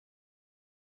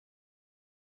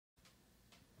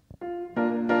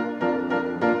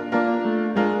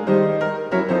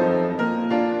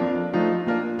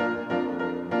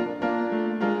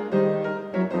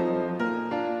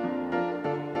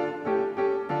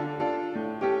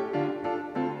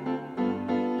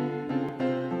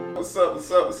What's up?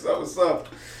 What's up? What's up? What's up?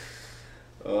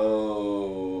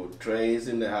 Oh, Trey's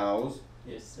in the house.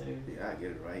 Yes, sir. Yeah, I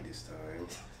get it right this time.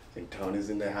 I think Tony's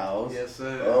in the house. Yes,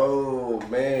 sir. Oh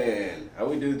man, how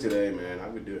we do today, man? How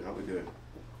we doing? How we doing?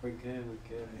 We're good. We're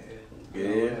good.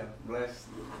 Good. Yeah, blessed.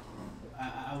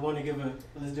 I want to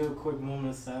let's do a quick moment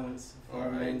of silence for All our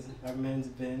right. man's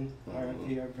Ben, Mhm.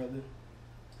 R.I.P. our brother.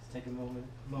 Let's take a moment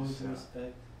to Sure.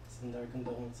 respect, send our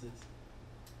condolences.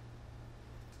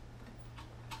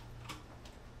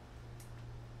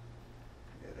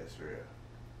 Yeah, that's real.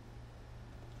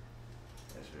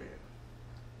 That's real.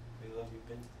 We love you,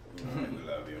 Ben. All right, we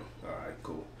love you. All right,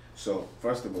 cool. So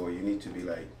first of all, you need to be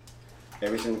like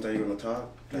every single time you're gonna talk,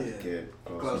 like Yeah. get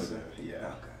closer. Closer. To the, yeah.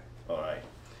 Okay. All right.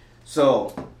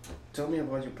 So, tell me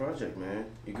about your project, man.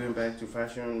 You're going back to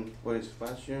fashion. What is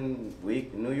Fashion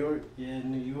Week in New York? Yeah,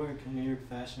 New York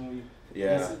Fashion Week.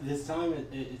 Yeah. This time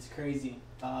it's crazy.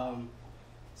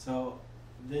 So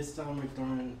this time we're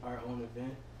throwing our own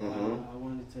event. Mhm. I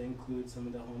wanted to include some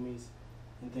of the homies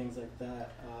and things like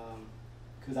that.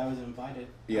 Cause I was invited.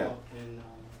 Yeah. Out in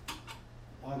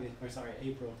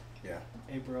April. Yeah.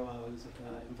 April, I was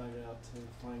invited out to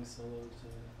Flying Solo to,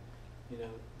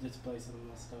 display some of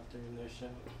my stuff during their show.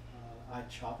 I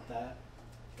chopped that,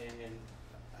 and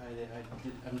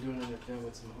I'm doing an event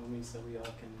with some homies so we all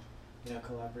can,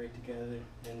 collaborate together,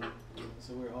 and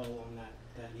so we're all on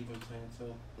that even playing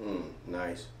field.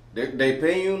 Nice. They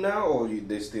pay you now, or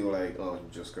they still like, oh,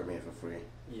 just come here for free?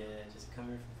 Yeah, just come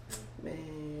here for free.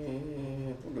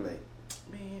 Man, I'll be like,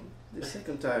 man, the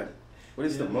second time. What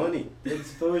is the Yeah. money? The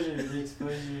exposure,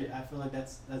 I feel like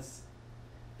that's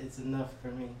it's enough for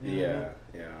me. You know what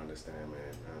I mean? Yeah, I understand, man.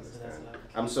 I So that's understand.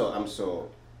 I'm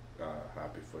so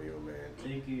happy for you, man.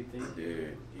 Thank you.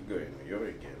 Dude, you go in New York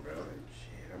again, bro. Like,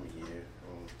 shit, I'm here. I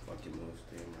don't fucking move,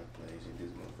 stay in my place, and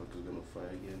this motherfucker's gonna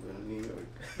fight again, go to New York.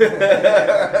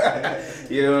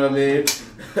 You know what I mean?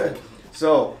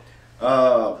 So,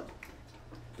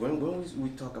 when we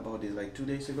talk about this, like 2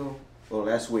 days ago? Or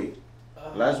last week?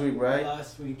 Last week, right?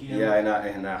 Last week, yeah. Yeah,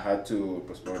 and I had to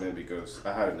postpone it because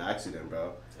I had an accident,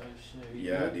 bro. Oh shit.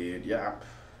 You Yeah, good? dude. Yeah,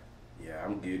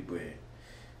 I'm good, but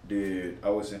dude, I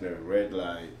was in a red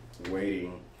light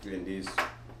waiting, and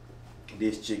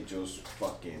this chick just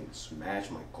fucking smashed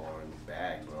my car in the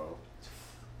back, bro.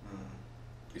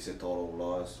 It's a total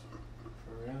loss,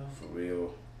 For real? for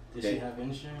real. Did she have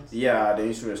insurance? Yeah, the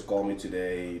insurance called me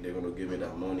today. They're gonna give me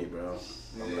that money, bro.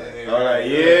 I'm like,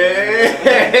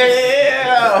 yeah.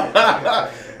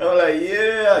 I'm like,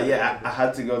 yeah. I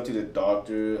had to go to the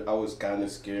doctor. I was kind of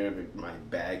scared with my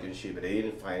bag and shit, but they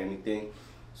didn't find anything.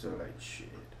 So like, shit.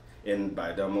 And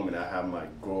by that moment, I have my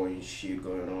growing shit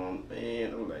going on.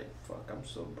 Man, I'm like, fuck, I'm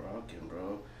so broken,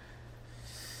 bro.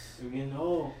 You're getting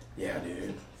old. Yeah,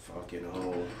 dude.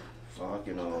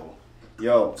 Fucking old.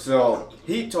 Yo, so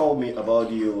he told me about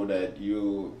you that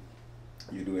you're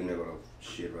doing a lot of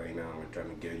shit right now. We're trying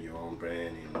to get your own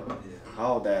brand and Yeah.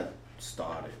 how that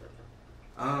started.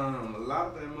 A lot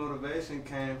of that motivation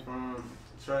came from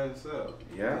Trey himself.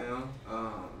 Yeah? You know?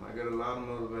 I get a lot of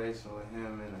motivation with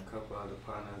him and a couple other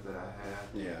partners that I have.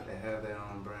 Yeah. They have their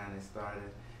own brand they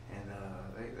started. And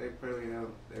they pretty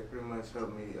much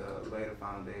helped me lay the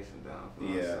foundation down for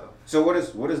Yeah. myself. So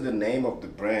what is the name of the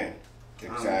brand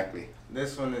exactly?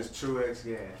 This one is True X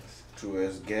Gas. True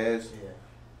as Gas.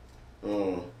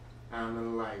 Yeah. I'm the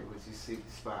light, what you seek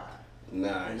to spy. And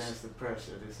Nice. that's the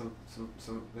pressure. There's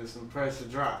some pressure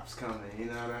drops coming. You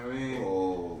know what I mean?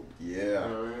 Oh yeah.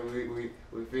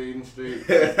 We feeding street.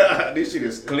 This shit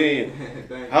is clean.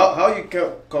 Thank you. How you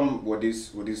come with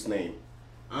this name?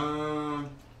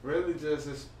 Really just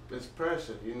it's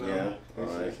pressure, you know. Yeah,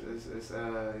 alright.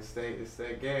 It's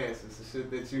that gas. It's the shit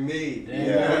that you need. Yeah.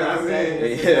 You know what I mean?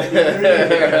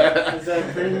 It's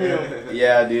that premium.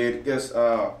 Yeah, dude. Cause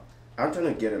I'm trying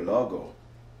to get a logo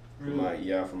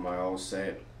Really? for my own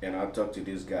set, and I talked to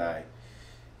this guy.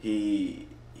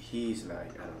 He's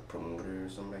like a promoter or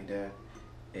something like that,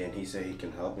 and he said he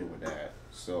can help me with that.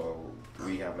 So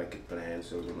we have like a plan.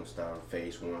 So we're gonna start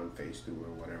phase 1, phase 2,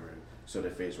 or whatever. So the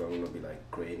phase 1 we're gonna be like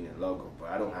creating a logo, but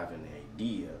I don't have any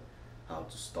idea how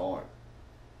to start.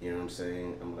 You know what I'm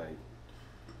saying? I'm like,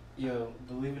 Yo,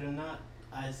 believe it or not,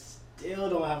 I still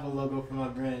don't have a logo for my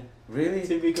brand. really?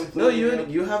 To be No, completely real.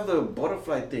 you have the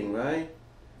butterfly thing, right?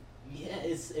 Yeah,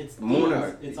 it's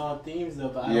Monarch. themes. It's all themes though,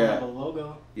 but I Yeah. don't have a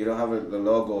logo. You don't have the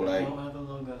logo I like. don't have a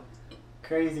logo.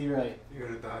 Crazy, right? You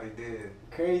would have thought he did.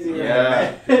 Crazy, Yeah.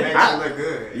 right? It makes it look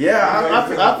good.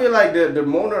 I feel like the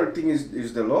Monarch thing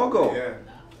is the logo. Yeah.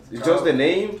 Nah, It's just the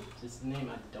name. just the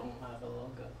name. I don't have a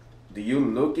logo. Do you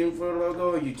looking for a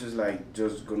logo? Or you just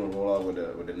gonna roll out with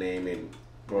the name and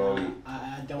probably.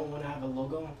 I don't want to have a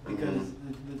logo because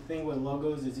the thing with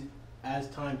logos is as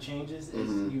time changes,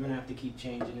 is you're gonna have to keep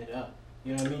changing it up.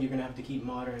 You know what I mean? You're gonna have to keep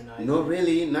modernizing. No, it.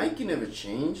 really, Nike never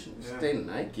changed. Yeah. Stay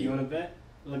Nike. You wanna bet?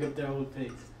 Look at their old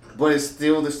pics. But it's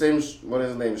still the same. What is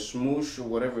his name? Smoosh or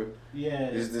whatever. Yeah.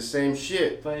 It's the same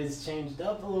shit. But it's changed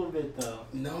up a little bit though.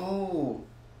 No,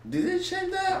 did it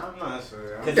change that? I'm not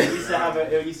sure. Because it used to have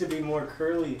it used to be more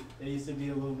curly. It used to be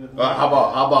a little bit more. How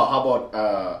about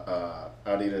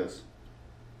Adidas?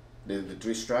 The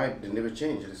three stripe, they never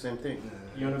changed. It's the same thing.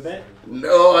 You wanna bet?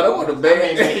 No, I don't want to bet. I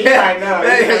mean, I know.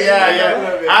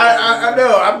 Yeah. I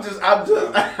know. I'm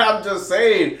just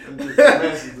saying.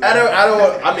 I don't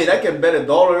want. I mean, I can bet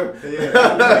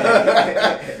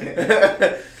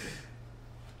 $1.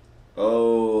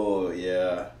 Oh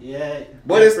yeah. Yeah.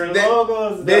 But it's different they,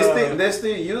 logos. they're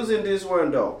still using this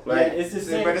one though. Like yeah, it's the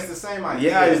same. But it's the same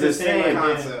idea. Yeah, it's the the same same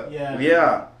concept. Yeah.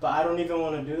 yeah. But I don't even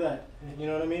want to do that. You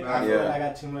know what I mean? I feel Yeah. like I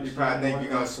got too much. You probably think to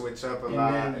you're work gonna on. switch up a And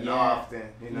lot then, and yeah. often.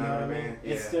 You know what I mean?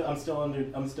 It's still I'm still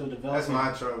developing. That's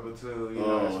my trouble too. You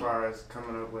know, as Oh. far as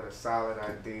coming up with a solid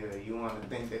idea, you want to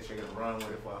think that you're gonna run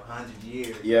with it for 100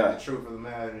 years. Yeah. The truth of the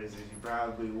matter is you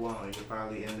probably won't. You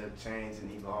probably end up changing,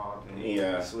 evolving,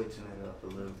 Yeah. switching it up a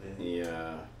little bit.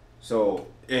 Yeah. So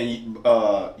and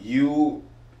you,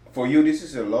 for you, this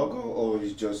is a logo or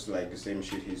it's just like the same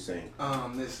shit he's saying?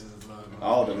 This is a logo.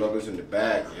 Oh, the logo's in the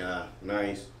back. Yeah,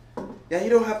 nice. Yeah, you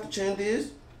don't have to change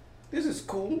this. This is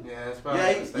cool. Yeah, it's probably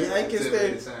Yeah, gonna stay yeah, I can relatively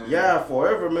stay. the same. Yeah,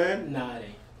 forever, man. Nah, it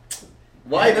ain't.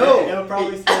 Why no? It'll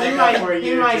probably stay like that for a He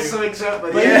year or might two. switch up,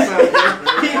 but But yeah,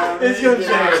 yeah. It's gonna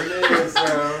change.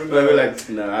 But we're like,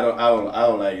 no, I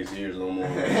don't like his ears no more.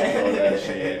 All that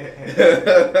shit.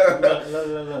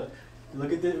 Look.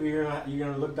 Look at this. You're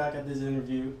gonna look back at this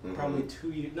interview probably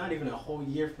 2 years, not even a whole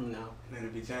year from now. It'll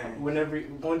be changed.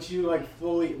 Once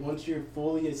you're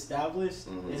fully established,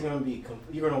 it's gonna be.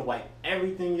 You're gonna wipe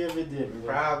everything you ever did. Bro.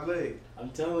 Probably. I'm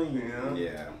telling you. You know?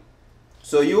 Yeah.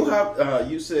 So you have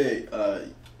you say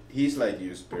he's like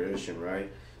your inspiration,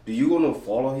 right? Do you gonna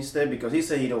follow his step because he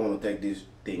said he don't want to take this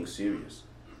thing serious?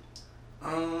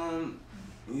 You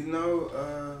know,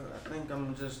 I think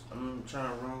I'm trying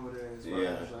to run with it as far Yeah.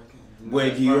 as I can.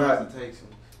 Wait, as do you far as have- it takes me.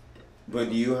 But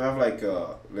do you have like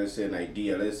let's say an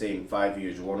idea? Let's say in 5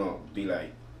 years you wanna be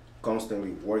like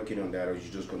constantly working on that, or you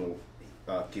just gonna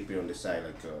keep it on the side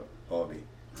like a hobby?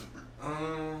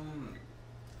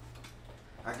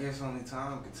 I guess only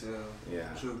time could tell. Yeah.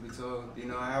 Truth be told, you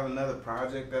know, I have another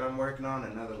project that I'm working on,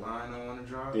 another line I want to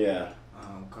draw. Yeah.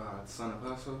 Called Son of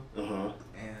Hustle, and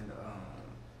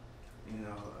you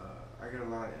know, I get a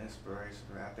lot of inspiration.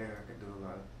 I think I could do a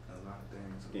lot of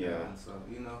things. With Yeah. that. So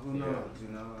you know, who Yeah. knows? You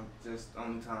know, just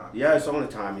only time. Yeah, it's only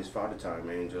time. It's father time,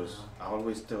 man. Just I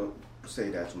always say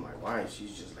that to my wife.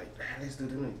 She's just like, let's do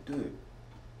it.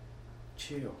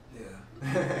 Chill. Yeah.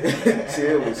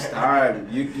 Chill. It's time.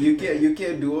 You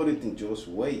can't do anything. Just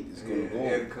wait. It's gonna go.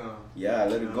 It'll come. Yeah,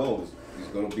 let it go. It's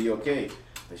gonna be okay.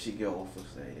 But she get off and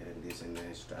say and this and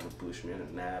that. She try to push me.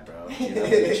 Nah, bro. You know,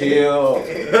 chill.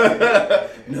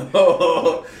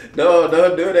 No,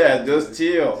 don't do that. Just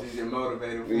chill. She's your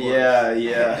motivator force.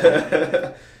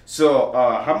 Yeah. So,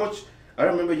 how much? I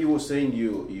remember you were saying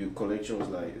your collection was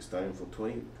like starting for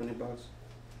 $20.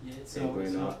 Yeah. And So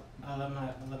going up. I let my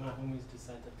homies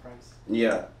decide the price.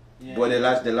 Yeah. Yeah. But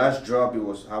the last drop, it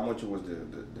was how much was the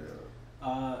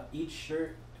Each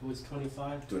shirt was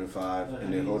 25. 25 The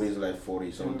and the hoodies. hoodie is like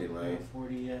 40 something, They were right?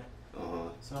 40, yeah.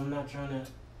 So I'm not trying to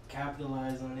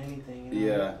capitalize on anything. You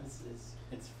know? Yeah.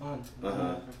 It's fun. We're doing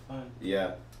it for fun.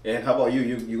 Yeah. And how about you?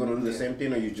 You gonna do the same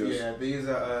thing or you just? Yeah, these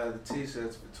are the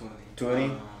t-shirts for 20.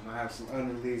 20? I have some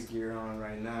unreleased gear on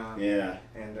right now. Yeah.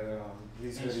 And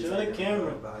these Hey, hoodies show I the got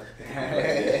camera. about.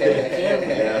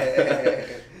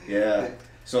 Yeah.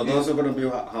 So those are gonna be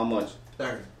how much?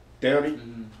 30. 30?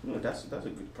 Mm-hmm. Oh, that's a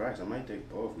good price. I might take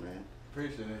both, man.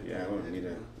 Appreciate it. Yeah, I'm gonna need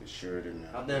a shirt and.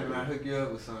 I'll definitely hook you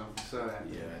up with something for sure.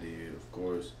 Yeah, dude, of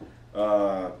course.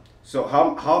 So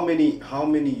how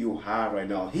many you have right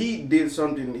now? He did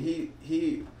something.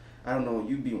 He I don't know.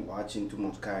 You've been watching too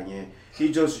much Kanye.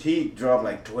 He dropped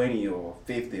like 20 or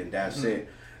 50 and that's it.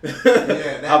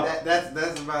 That's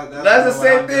about that's the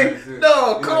same thing.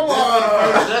 No, come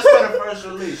on. Just for the first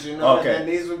release, you know. Okay. And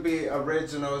these would be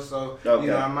original, so Okay.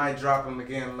 you know I might drop them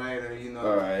again later. You know,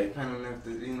 All right. depending if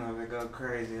if they go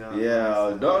crazy.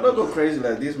 Yeah, don't go crazy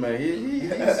like this, man. He's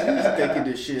taking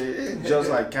this shit. It's just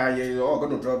like Kanye. Oh, I'm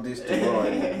gonna drop this tomorrow,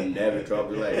 and he never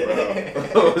drop it. Like,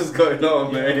 bro, what's going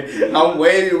on, man? I'm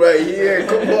waiting right here.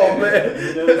 Come on, man.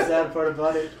 You know the sad part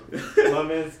about it? My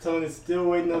man's Tone is still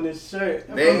waiting on his shirt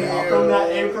from Damn. that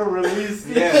April release.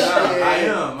 Yeah, no, I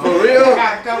am. For real? I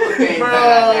got a couple of things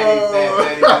that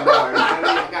he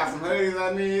I got some hoodies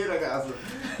I need. I got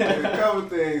a couple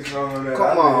things from him.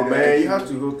 Come on, man. You have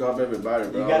to hook up everybody,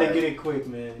 bro. You gotta get it quick,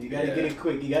 man. You gotta get it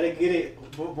quick. You gotta get it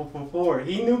before.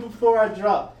 He knew before I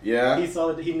dropped. Yeah. He saw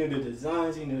it. He knew the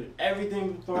designs. He knew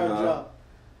everything before I Uh-huh. dropped.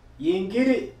 You didn't get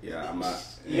it. Yeah, I'm not.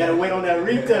 You gotta wait on that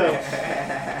retail.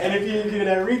 And if you didn't get it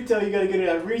at retail, you gotta get it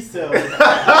at resale.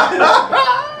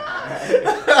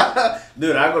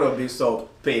 Dude, I'm gonna be so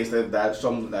pissed if that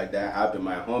something like that happened.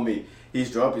 My homie,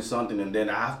 he's dropping something and then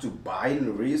I have to buy it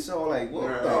in resale. Like, what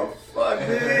the fuck,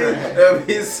 dude? That'd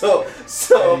be so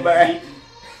bad.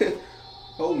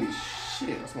 Holy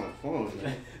shit, that's my phone,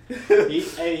 man.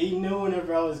 He knew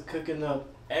whenever I was cooking up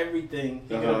everything,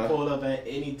 he could have pulled up at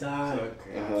any time.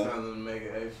 Okay, I'm telling him to make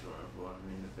an extra one for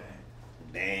me in the back.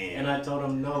 Damn. And I told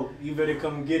him, no, you better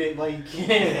come get it while you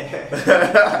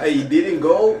can. He didn't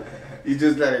go. He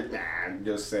just let it. Nah,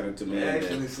 just sent it to me. It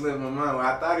actually slipped my mind. Well,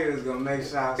 I thought he was gonna make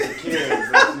sure I secured,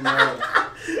 but you know,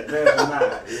 that's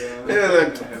not. Yeah,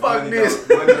 like, fuck this.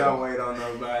 Money don't wait on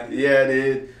nobody. Yeah,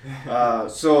 dude.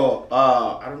 So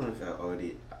I don't know if I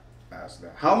already asked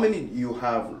that. How many you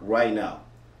have right now?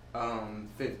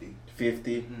 50.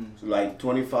 50, so like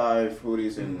 25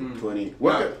 hoodies and 20.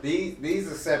 What? No,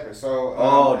 these are separate. So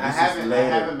This I is haven't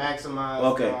later. maximized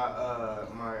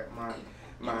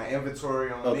my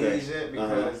inventory on these yet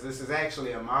because this is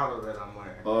actually a model that I'm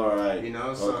wearing. All right. You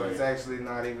know, so it's actually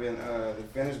not even the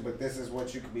finish, but this is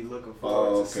what you could be looking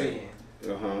forward to seeing.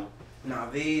 Now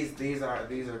these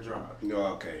are dropped.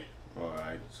 Okay. All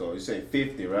right. So you say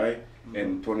 50, right?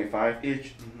 And 25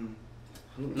 each.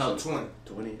 No, 20.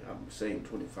 20. I'm saying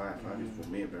 25 for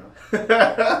me, bro.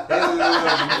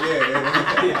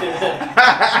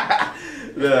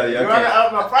 Yeah, You're gonna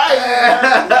up my price.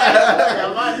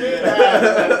 I might need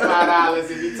that. $5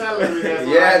 if you telling me that.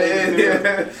 Yeah,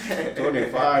 dude.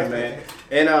 25, man.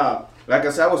 And like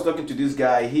I said, I was talking to this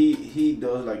guy. He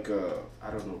does like I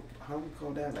don't know how do you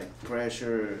call that, like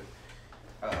pressure.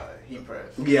 Heat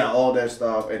press. Yeah, all that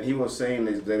stuff. And he was saying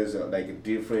there is like a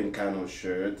different kind of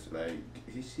shirt. Like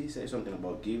he said something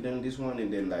about give them this one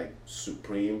and then like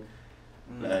Supreme.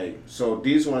 Like so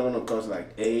this one gonna cost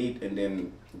like 8 and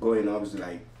then going up is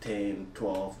like 10,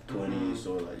 12, 20.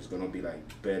 So like it's gonna be like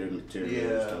better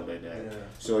material and stuff like that. Yeah.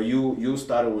 So you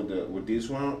started with this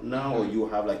one now or you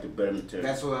have like the better material?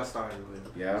 That's what I started with.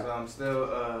 Yeah. So I'm still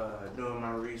doing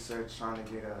my research, trying to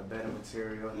get a better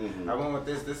material. I went with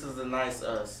this. This is a nice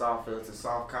soft feel. It's a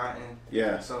soft cotton.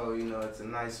 Yeah. So you know it's a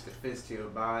nice fits to your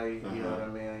body. You know what I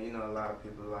mean? You know a lot of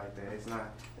people like that. It's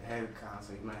not the heavy cotton,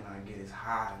 so you might not get as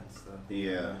hot and stuff.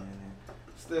 Yeah. And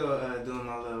still doing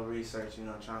my little research. You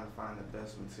know, trying to find the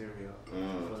best material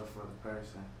for the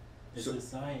person. It's a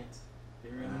science.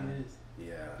 It really is.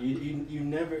 Yeah. You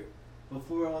never.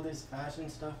 Before all this fashion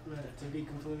stuff, man, to be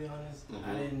completely honest,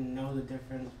 I didn't know the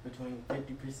difference between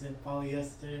 50%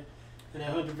 polyester and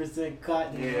 100%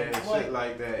 cotton. Yeah, like, shit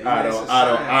like that.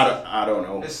 I don't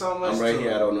know. There's so much. I'm right to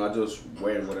here. it. I don't know. I just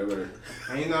wear whatever.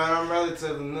 And you know, and I'm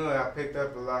relatively new. I picked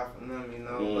up a lot from them. You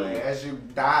know, but as you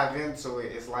dive into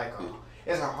it, it's like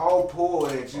it's a whole pool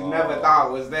that you never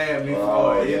thought was there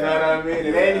before. You know what I mean?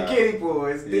 It ain't a kiddie pool.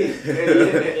 It's deep.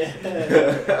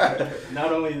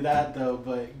 Not only that though,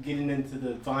 but getting into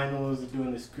the vinyls,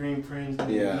 doing the screen prints,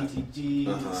 doing the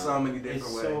ETG. So many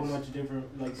different ways. So much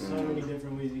different, like so many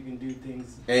different ways you can do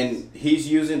things. And he's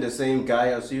using the same guy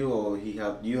as you, or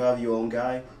you have your own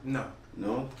guy? No.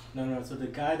 No. So the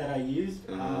guy that I used,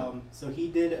 so he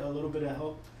did a little bit of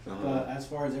help, but as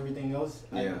far as everything else,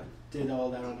 I did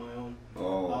all that on my own.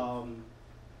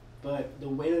 But the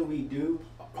way that we do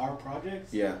our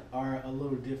projects are a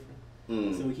little different.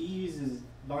 So he uses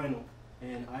vinyl,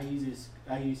 and I use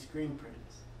screen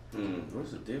prints.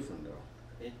 What's the difference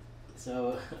though?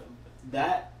 So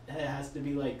that has to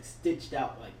be like stitched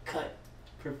out, like cut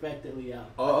perfectly out.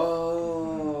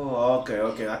 Oh,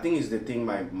 okay. I think it's the thing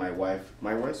my wife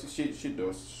she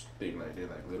does things like that,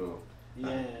 like little. Yeah.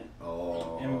 And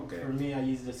okay. For me, I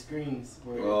use the screens.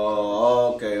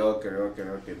 Okay.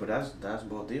 But that's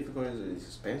more difficult. It's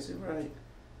expensive, right?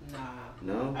 Nah.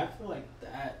 No. I feel like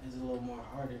that is a little more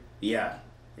harder. Yeah.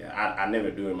 Yeah, I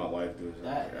never do it. My wife does it.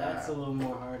 That's a little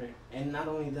more harder. And not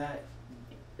only that,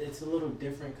 it's a little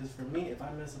different because for me, if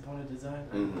I mess upon a design,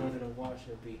 I can throw it in a wash.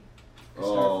 It'll be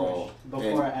start fresh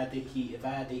before I add the heat. If I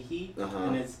add the heat,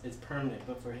 then it's permanent.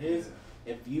 But for his,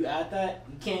 if you add that,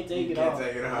 you can't take it off.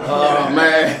 Take it off. Oh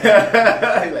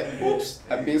man! Like, oops,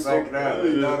 I feel so. Throw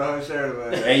the whole shirt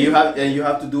away. And you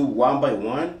have to do one by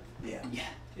one. Yeah.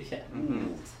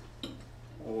 Mm-hmm.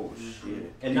 Oh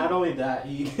shit! And not only that,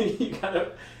 you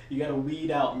gotta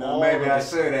weed out. No, all maybe of I it.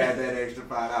 should add that extra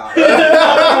 $5.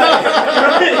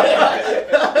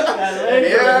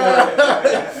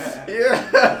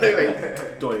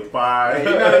 Yeah. 25. Hey, you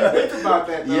think about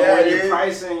that though. Yeah, when you're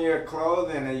pricing your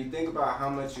clothing, and you think about how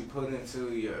much you put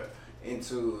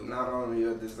into not only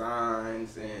your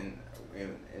designs and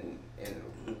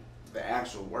the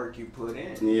actual work you put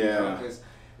in. Yeah. Because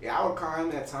I would call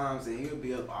him at times that he'll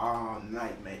be up all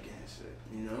night making his shit.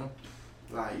 You know.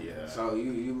 Like, so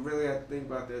you really have to think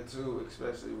about that too,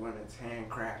 especially when it's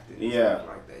handcrafted and stuff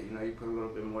like that. You know, you put a little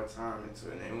bit more time into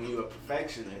it, and when you're a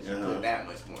perfectionist, you put that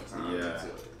much more time into it.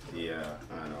 Yeah,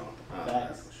 I know.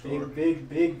 Facts. For sure.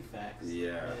 Big facts.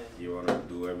 Yeah, you want to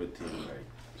do everything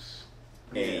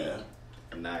like,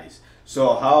 nice.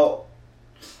 So how,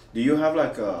 do you have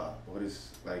like a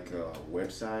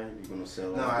website you're gonna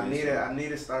sell? No, I need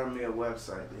to start me a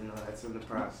website. You know, that's in the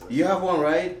process. You have one,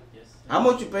 right? Yes. How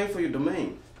much you pay for your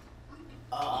domain?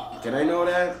 Can I know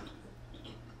that?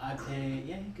 I pay.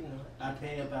 Yeah, you can know it. I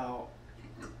pay about.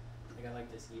 I got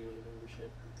like this yearly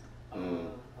membership. I'm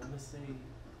gonna say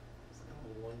it's about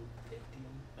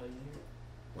 $150 a year.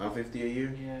 $150 a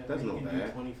year? Yeah, That's you not can bad.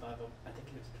 do 25. I think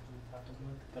it was 25 a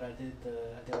month, but I did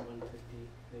 150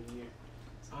 a year.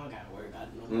 So I don't gotta worry about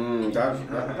it no more.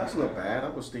 That's not bad. I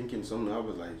was thinking something. I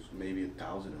was like maybe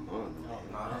 $1,000 a month. Oh,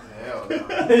 no, hell no.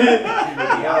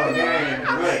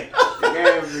 The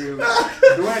game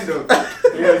dwindled.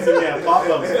 Yeah,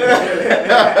 pop-ups.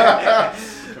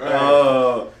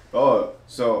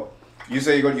 So you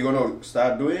say you're gonna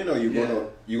start doing, or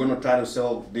you're gonna try to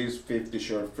sell these 50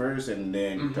 shirts first, and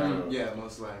then try to, yeah,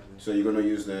 most likely. So you're gonna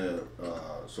use the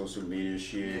social media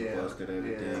shit, post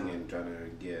everything, and try to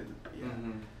get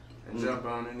and jump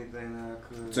on anything that I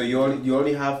could. So you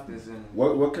only have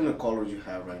what kind of colors you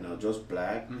have right now? Just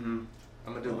black. I'm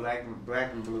gonna do black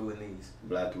and blue in these.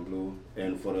 Black and blue,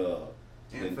 and for the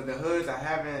hoods, I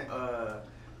haven't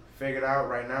figured out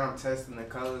right now. I'm testing the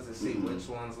colors to see which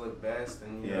ones look best,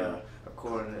 and you know,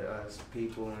 according to us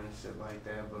people and shit like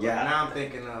that. But right now I'm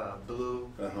thinking blue,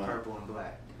 purple, and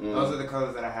black. Those are the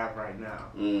colors that I have right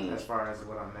now, as far as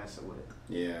what I'm messing with.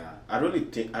 Yeah, I really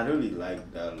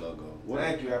like that logo.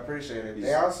 Thank you, I appreciate it.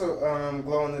 They also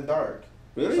glow in the dark.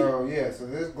 Really? So so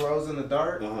this glows in the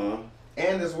dark,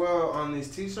 and as well on these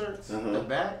T-shirts, the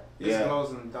back, this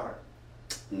glows in the dark.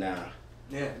 Nah.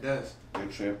 Yeah, it does. You're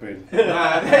tripping. It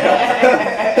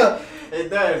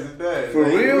does. For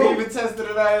real? We even tested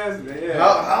it out.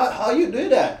 Yeah. How you do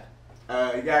that?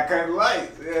 You gotta cut the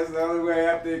lights. That's the only way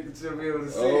I think that you'll be able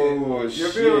to see it.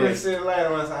 You'll be able to see it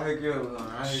later once I hook you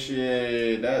up.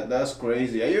 Shit, that's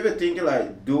crazy. Are you ever thinking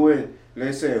like doing,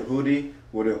 let's say, a hoodie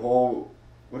with a whole,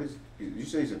 you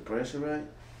say it's a pressure, right?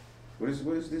 What is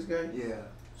this guy? Yeah.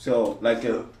 So like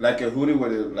a hoodie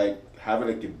with having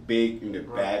like a big in the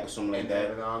back or something like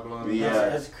that.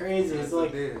 That's crazy. It's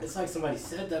like somebody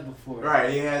said that before.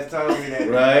 Right, he has told me that.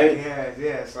 Right?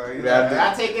 Yeah. So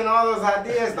I take in all those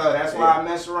ideas though. That's why I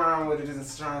mess around with it,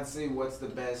 just trying to see what's the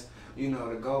best,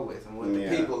 to go with and what the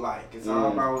people like. It's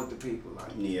all about what the people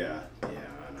like. Yeah, I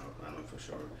know for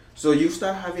sure. So you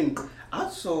start having. I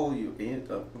saw you in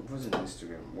was it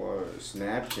Instagram or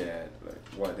Snapchat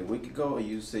a week ago?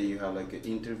 You say you have like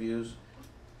interviews.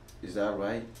 Is that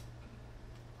right?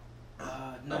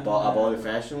 No, about the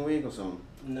fashion week or something?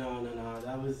 No.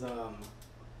 That was Oh,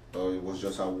 it was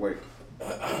just at work. No.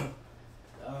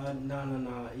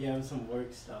 Yeah, it was some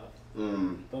work stuff.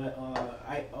 But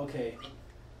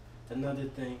another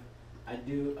thing,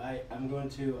 I'm going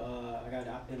to I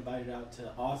got invited out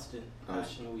to Austin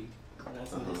Fashion Week, and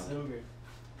that's in December.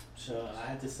 So I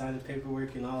had to sign the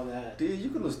paperwork and all that. Dude, you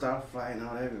could start flying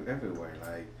out everywhere,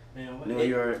 like. Man, New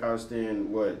York,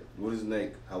 Austin, what is it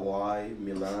like? Hawaii,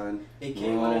 Milan. It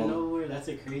came out of nowhere. That's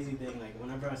a crazy thing. Like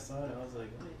whenever I saw it, I was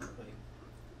like, wait.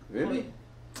 Really?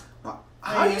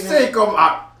 How you say come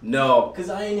out? No. Cause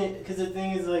the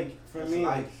thing is like for me,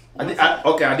 like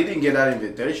I didn't get that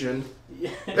invitation.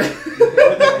 Yeah. But the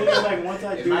thing is like once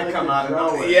I it do might like come out of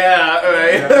nowhere. Yeah,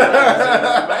 right. It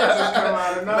might just come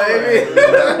out of nowhere.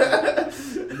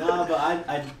 Maybe. Nah, but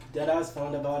I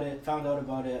found out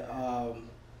about it.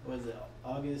 Was it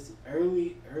August,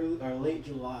 early or late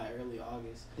July, early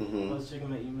August. I was checking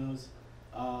my emails,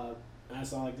 And I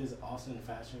saw like this Austin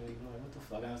Fashion Week. I'm like, what the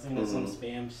fuck? I was thinking of some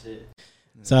spam shit.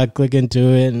 So I click into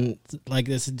it, and like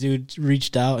this dude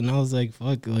reached out, and I was like,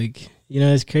 fuck, like, you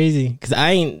know, it's crazy. Because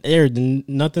I ain't there,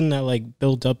 nothing that like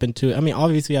built up into it. I mean,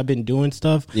 obviously I've been doing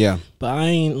stuff. Yeah. But I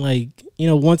ain't like, you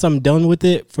know, once I'm done with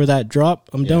it for that drop,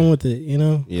 I'm done with it, you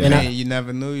know? Yeah. And you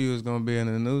never knew you was gonna be in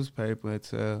the newspaper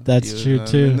until That's you true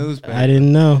was too. in the newspaper. I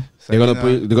didn't know. So,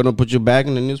 They're gonna put you back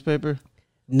in the newspaper.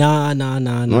 Nah.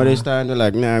 No, they starting to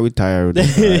like, nah, we tired.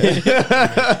 With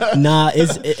this. Nah,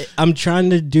 I'm trying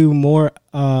to do more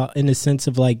in the sense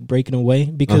of like breaking away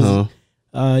because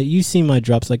you see my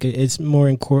drops, like it's more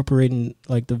incorporating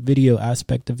like the video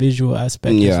aspect, the visual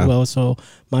aspect as well. So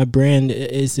my brand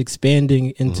is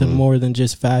expanding into more than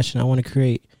just fashion. I want to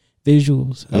create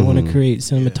visuals. I want to create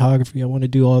cinematography. I want to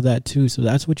do all that too. So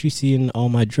that's what you see in all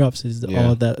my drops is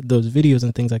all that, those videos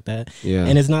and things like that. Yeah.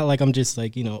 And it's not like I'm just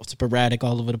like, you know, sporadic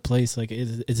all over the place. Like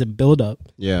it's a build up.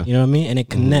 Yeah. You know what I mean? And it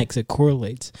connects, it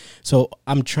correlates. So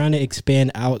I'm trying to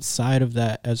expand outside of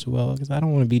that as well because I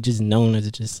don't want to be just known as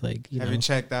just like, you know. Have you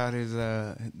checked out his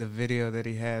the video that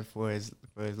he had for his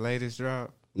latest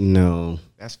drop? No.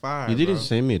 That's fire. You didn't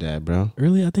send me that, bro.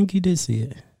 Really? I think you did see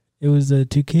it. It was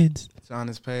 2 kids. On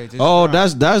his page.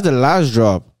 That's the last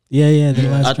drop. Yeah, the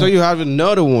last I thought you have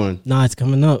another one. Nah, it's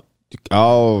coming up.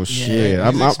 Oh shit!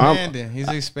 Yeah, he's expanding. He's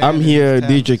expanding. I'm here,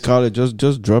 DJ Khaled.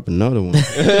 Just drop another one.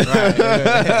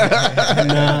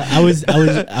 Nah,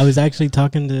 I was actually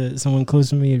talking to someone close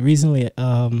to me recently,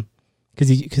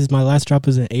 because my last drop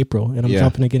was in April, and I'm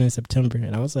dropping again in September,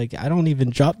 and I was like, I don't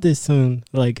even drop this soon.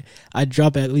 Like I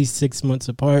drop at least 6 months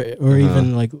apart, or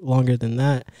even like longer than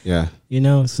that. Yeah, you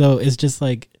know. So it's just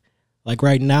like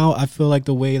right now, I feel like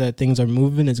the way that things are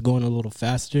moving is going a little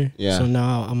faster. Yeah. So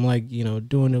now I'm like, you know,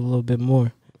 doing it a little bit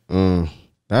more.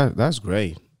 That's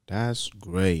great. That's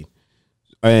great.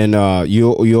 And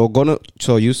you're gonna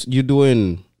you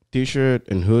doing t-shirt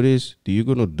and hoodies? Do you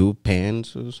gonna do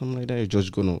pants or something like that? You're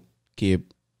just gonna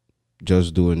keep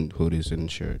just doing hoodies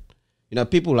and shirt? You know,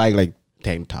 people like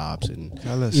tank tops and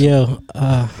tell us.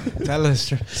 Tell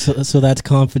us. So that's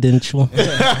confidential.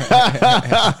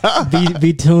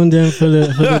 be tuned in for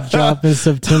the drop in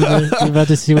September. You're about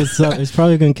to see what's up. It's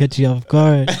probably gonna catch you off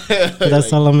guard. But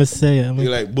that's all I'm gonna say. You're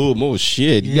like, boom, oh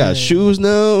shit, you got shoes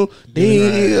now.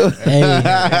 Damn. Hey.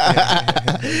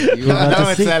 You know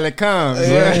until it comes.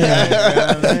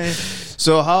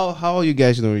 So how you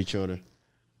guys know each other?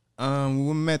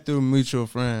 We met through mutual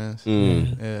friends.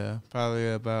 Yeah,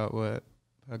 probably about what,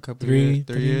 a couple years,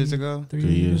 3 years ago. 3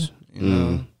 years, you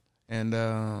know, and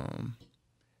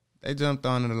they jumped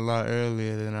on it a lot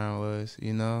earlier than I was,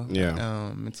 you know.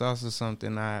 Yeah. It's also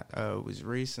something I was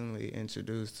recently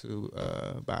introduced to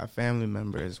by a family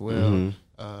member as well.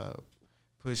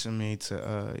 Pushing me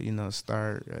to, you know,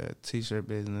 start a t-shirt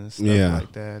business, stuff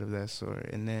like that, of that sort.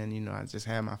 And then, you know, I just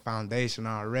had my foundation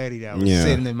already that was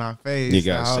sitting in my face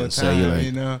the whole time,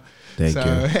 you know. Thank you.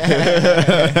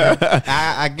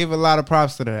 I give a lot of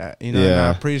props to that, you know, and I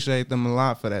appreciate them a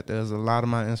lot for that. There's a lot of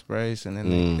my inspiration,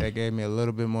 and they gave me a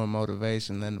little bit more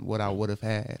motivation than what I would have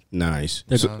had. Nice.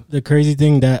 The crazy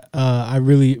thing that I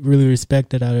really, really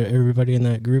respected out of everybody in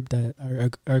that group, that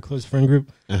our close friend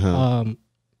group,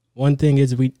 one thing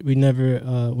is we never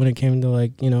when it came to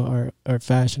like, you know, our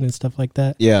fashion and stuff like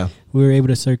that, we were able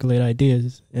to circulate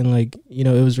ideas, and like, you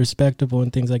know, it was respectable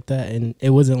and things like that, and it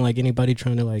wasn't like anybody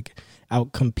trying to like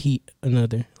out compete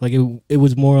another. Like it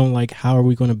was more on like, how are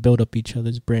we going to build up each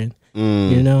other's brand,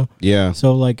 you know?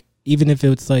 So like, even if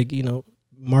it's like, you know,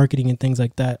 marketing and things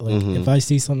like that, like if I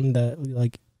see something that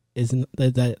like isn't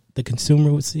that the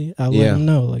consumer would see, I'll let them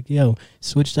know, like, yo,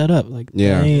 switch that up. Like,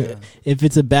 if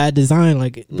it's a bad design,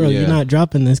 like, bro, you're not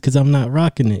dropping this because I'm not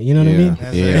rocking it. You know what I mean?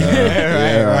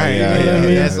 Right.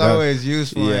 That's always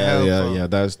useful. Yeah.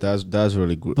 That's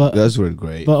really good. That's really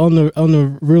great. But on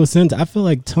the real sense, I feel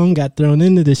like Tone got thrown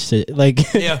into this shit. Like,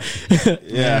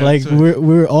 like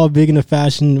we're all big into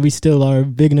fashion. We still are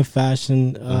big into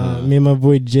fashion. Me and my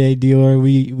boy Jay Dior,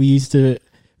 we used to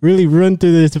really run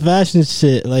through this fashion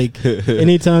shit. Like,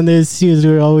 anytime there's shoes,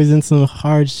 we're always in some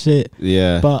hard shit.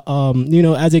 Yeah. But you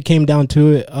know, as it came down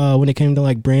to it, when it came to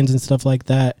like brands and stuff like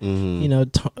that, you know,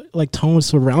 like Tone was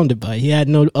surrounded by it. He had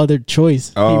no other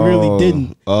choice. He really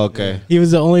didn't. Okay. He was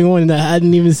the only one that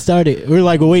hadn't even started. We're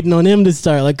like waiting on him to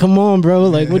start. Like, come on, bro.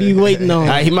 Like, what are you waiting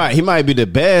on? He might be the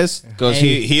best because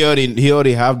he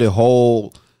already have the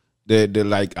whole the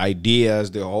like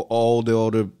ideas, all the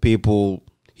other people.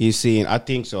 He's seeing, I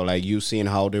think so, like you seeing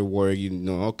how they work, you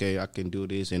know, okay, I can do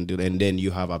this and do that, and then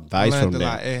you have advice from them.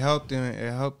 It helped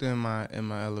him in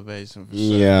my elevation for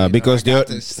sure. Yeah, because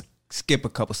skip a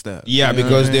couple steps. Yeah, You know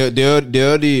because what I mean? they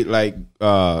already like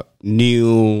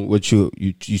knew what you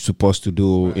supposed to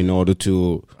do in order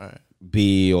to Right.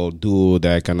 be or do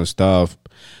that kind of stuff.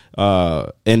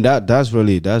 And that's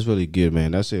really good,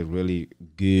 man. That's a really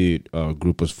good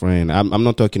group of friends. I'm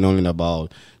not talking only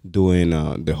about doing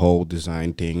the whole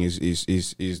design thing.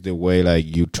 Is the way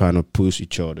like you trying to push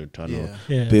each other, trying Yeah.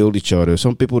 Yeah. to build each other.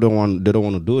 Some people don't want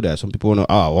to do that. Some people want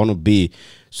to I want to be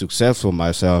successful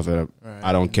myself, and Right.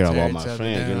 I don't care Tear about each my other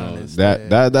friends. You down know instead.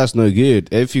 that's not good.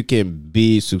 If you can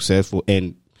be successful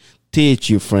and teach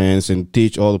your friends and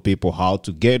teach other people how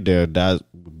to get there, that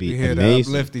would be We here to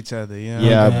amazing. uplift each other. You know?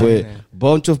 Yeah, Yeah. but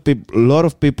bunch of people, a lot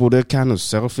of people, they're kind of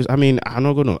selfish. I mean, I'm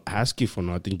not gonna ask you for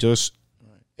nothing. Just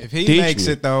if he teach makes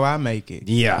me. it though, I make it.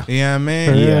 yeah, You know what I mean?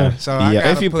 For real. yeah. So I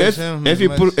yeah. gotta push him if as you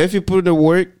much- put in the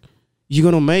work, you're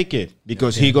gonna make it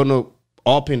because he gonna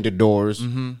open the doors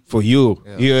for you.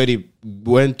 Yeah. He already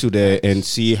went to there and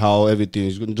see how everything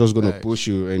is just gonna Facts. push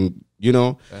you, and you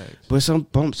know. Facts. But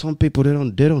some people they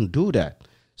don't do that.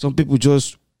 Some people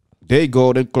just they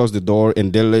go, they close the door,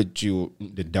 and they let you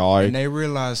in the dark. And they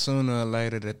realize sooner or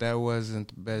later that wasn't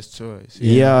the best choice.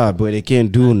 Yeah, but they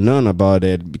can't do none about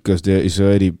it because there is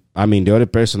already. I mean, the other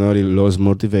person already lost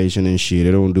motivation and shit.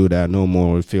 They don't do that no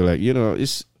more. I feel like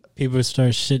it's People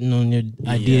start shitting on your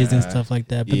ideas and Yeah. stuff like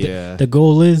that. But Yeah. the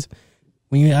goal is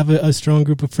when you have a strong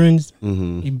group of friends,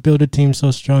 you build a team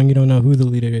so strong you don't know who the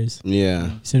leader is. yeah,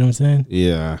 You see what I'm saying?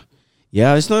 yeah.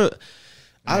 It's not.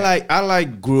 I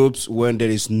like groups when there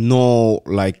is no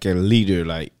like a leader.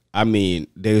 Like I mean,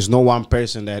 there is no one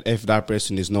person that if that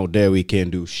person is not there, we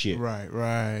can't do shit.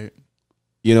 Right.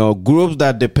 You know, groups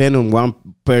that depend on one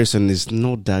person is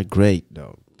not that great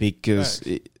though because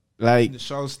Facts. like The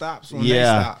show stops when they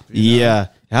stop. you know? Yeah.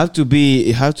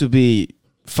 It have to be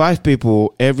 5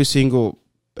 people. Every single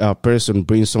person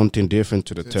brings something different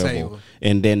to the table,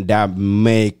 and then that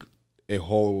make a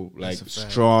whole like That's a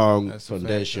fact. strong That's a fact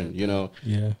foundation. right You know.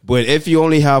 Yeah. But if you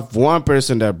only have one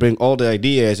person that bring all the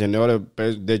ideas and the other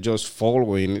person they're just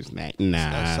following, it's like A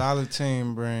nah. solid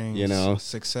team brings You know?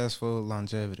 successful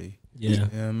longevity. Yeah. You know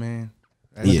what I mean?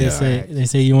 That's What Yeah. they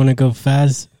say you want to go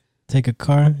fast, take a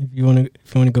car. If you want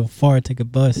to go far, take a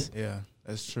bus. Yeah,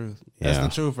 that's truth. That's Yeah.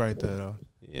 the truth right there, though.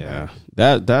 Yeah,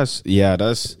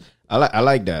 that's I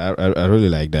like that. I really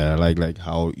like that. I like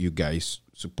how you guys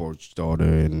support each other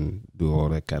and do all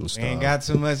that kind of We stuff. ain't got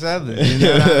too much other. You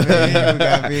know what I mean? We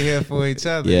gotta be here for each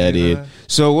other. Yeah, you dude. know?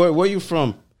 So where you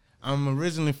from? I'm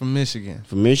originally from Michigan.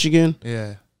 From Michigan?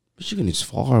 Yeah. Michigan is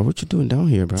far. What you doing down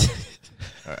here, bro?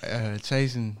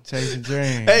 Chasing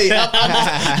dreams. Hey,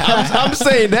 I'm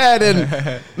saying that,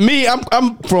 and me,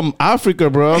 I'm from Africa,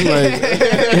 bro. I'm like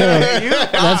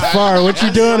That's far. What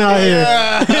you doing out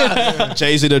here?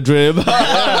 chasing the dream. Oh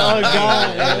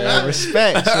God. Yeah,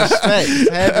 respect,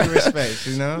 heavy respect.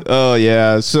 You know. Oh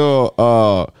yeah.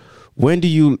 So when do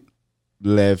you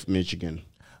left Michigan?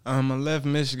 I left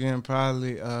Michigan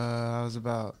probably. I was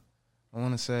about, I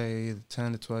want to say, either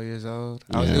 10 to 12 years old.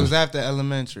 Yeah. It was after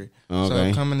elementary.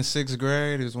 Okay. So coming to 6th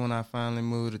grade is when I finally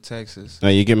moved to Texas. Now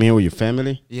you came here with your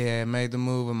family? Yeah, made the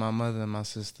move with my mother and my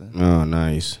sister. Oh,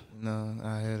 nice. You know,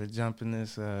 I had to jump in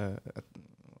this.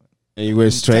 And you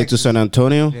went straight to Texas. San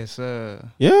Antonio? Yes, sir.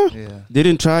 Yeah. Yeah.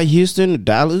 Didn't try Houston,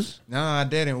 Dallas? No, I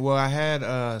didn't. Well, I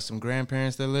had some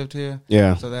grandparents that lived here.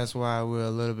 Yeah. So that's why we're a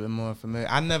little bit more familiar.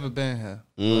 I've never been here,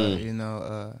 but you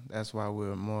know, that's why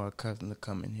we're more accustomed to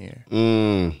coming here.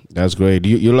 That's great.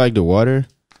 You like the water?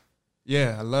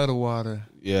 Yeah, I love the water.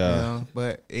 Yeah. You know,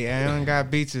 but I ain't got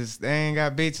beaches. They ain't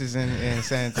got beaches in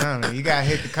San Antonio. You gotta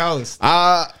hit the coast.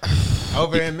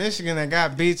 Over in Michigan, they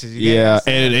got beaches. You Yeah,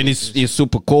 gotta and it's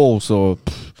super cold, so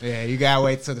yeah, you gotta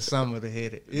wait till the summer to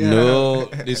hit it. You no,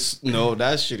 know?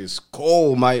 that shit is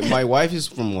cold. My wife is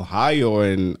from Ohio,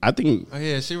 and I think Oh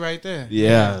yeah, she right there.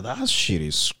 that shit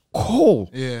is cold.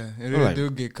 Yeah, it Alright. do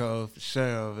get cold for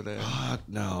sure over there. Fuck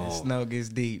no. Snow gets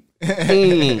deep.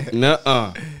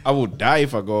 Nuh-uh. I would die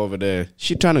if I go over there.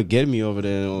 She trying to get me over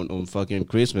there on fucking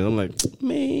Christmas. I'm like,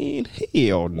 man,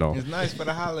 hell no. It's nice for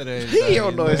the holidays.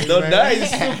 Hell no, it's not man. nice.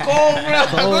 It's so cold,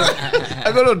 bro.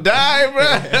 I'm gonna die,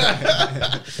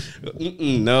 bro.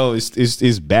 No,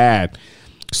 it's bad.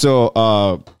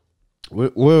 So,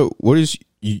 what is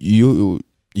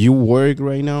you work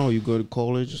right now? Or you go to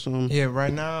college or something? Yeah,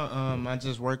 right now, I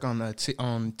just work on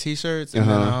on t-shirts, and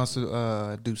then I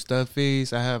also do stud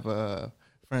fees. I have a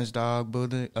French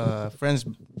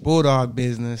bulldog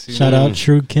business. Shout out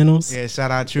True Kennels. Yeah,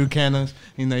 shout out True Kennels.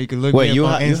 You know, you can look Wait, me you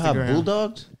up on you Instagram. have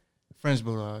bulldogs? French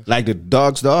bulldogs. Like the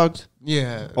dogs?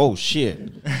 Yeah. Oh shit!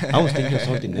 I was thinking of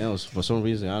something else for some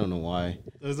reason. I don't know why.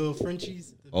 Those little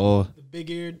Frenchies. Oh. The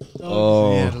big-eared dogs.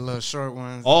 Oh. Yeah, the little short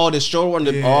ones. Oh, the short one.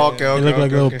 Yeah. Oh, okay, okay. They look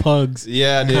like okay, little pugs.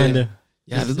 Yeah, they. Kinda.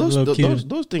 Yeah, Just those a little cute.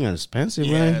 those things are expensive,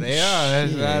 Yeah, man. they are.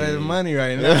 That's Shit. out of the money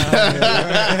right now.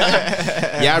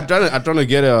 Yeah, I'm trying to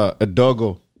get a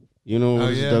doggo. You know, Oh,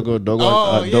 what's yeah. doggo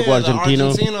Oh, yeah, doggo the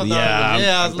Argentino. Argentino dog. Yeah,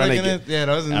 Yeah, I I'm was trying to looking get- at. Yeah,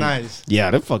 those are nice.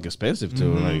 Yeah, they're fucking expensive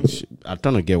too. Mm-hmm. Like, I'm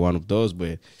trying to get one of those,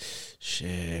 but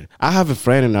shit, I have a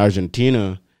friend in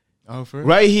Argentina. Oh, for real?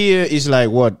 Right here is like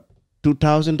what,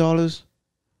 $2,000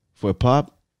 for a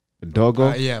pup, a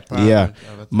doggo. Yeah, probably. Yeah.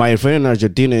 My friend in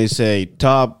Argentina is say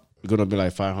top gonna be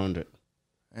like 500.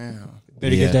 Damn.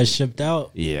 Better Yeah. get that shipped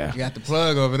out. Yeah. You got the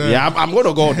plug over there. Yeah, I'm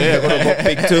gonna go there. I'm gonna go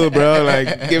pick two, bro.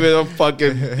 Like, give it a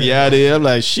fucking dude. I'm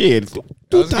like, shit,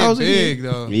 Those get 2,000. big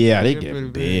though. Yeah, they They're pretty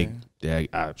get big.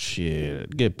 Yeah,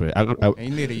 shit, get pretty. And you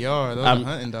need a yard. Those are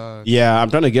hunting dogs. Yeah,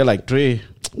 I'm trying to get like 3.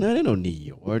 No, they don't need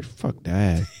yard. Fuck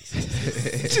that.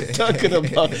 What you talking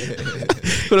about?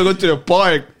 Gonna go to the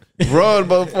park, run,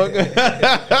 motherfucker.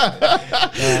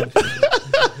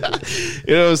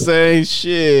 You know what I'm saying?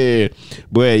 Shit.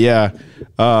 But yeah,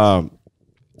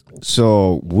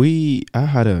 so I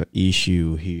had an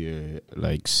issue here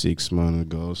like 6 months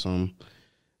ago or something.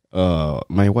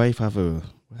 My wife have a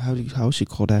how she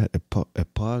call that, a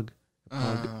pug?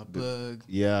 Bug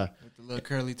Yeah. with the little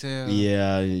curly tail.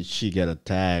 Yeah, she got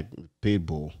attacked, pit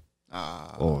bull.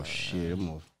 Ah, Oh shit, that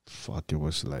motherfucker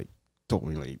was like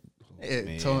totally like,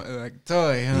 man. like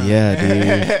toy, huh? Yeah,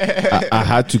 dude. I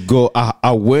had to go.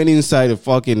 I went inside the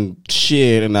fucking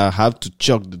shit and I have to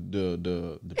choke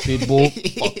the pit bull.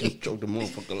 Fucking choke the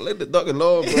motherfucker. Let the dog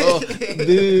alone, bro.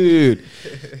 Dude.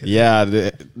 Yeah,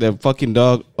 the fucking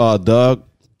dog.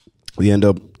 We end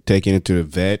up taking it to the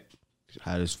vet.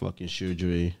 Had his fucking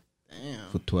surgery. Damn.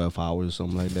 For 12 hours or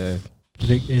something like that.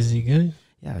 Is he good?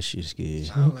 Yeah, she's good.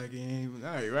 Sound like he ain't.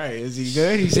 All right. Is he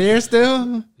good? He's here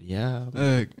still? Yeah.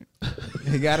 Look,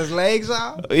 he got his legs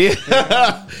off.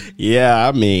 Yeah. Yeah,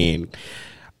 I mean,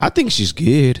 I think she's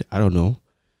good. I don't know.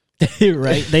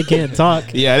 Right? They can't talk.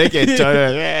 Yeah, they can tell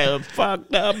her, yeah,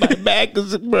 fucked up, my back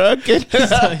is broken.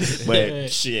 But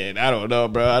shit, I don't know,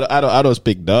 bro. I don't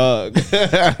speak dog.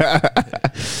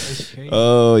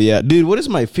 Oh yeah, dude, what is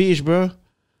my fish, bro?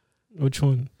 Which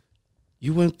one?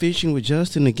 You went fishing with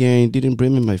Justin again. You didn't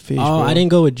bring me my fish. Oh, bro. I didn't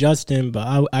go with Justin,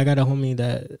 but I got a homie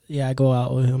that I go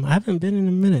out with him. I haven't been in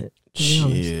a minute. To be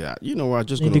honest. Shit, you know what? I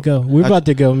just Need gonna to go. We're about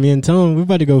to go. Me and Tone, we're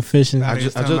about to go fishing. I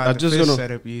just just gonna-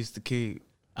 setup you used to keep.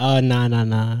 Oh, nah. You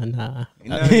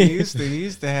know, he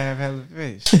used to have hella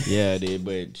fish. Yeah, dude,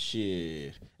 but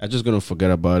shit. I'm just gonna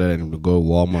forget about it and go to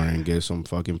Walmart and get some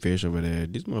fucking fish over there.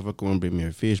 This motherfucker won't bring me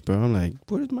a fish, bro. I'm like,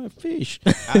 where's my fish?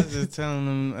 I was just telling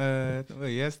him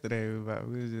yesterday about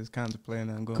we was just contemplating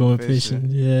on Going fishing.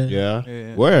 Yeah. Yeah.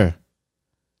 Yeah. Where?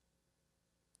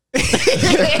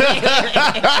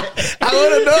 I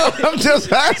want to know. I'm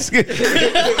just asking.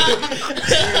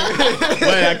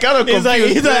 Wait, I kind of He's like,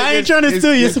 I ain't trying to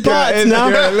steal your spots now.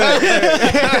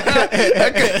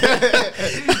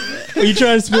 You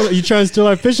trying to steal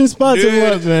our fishing spots or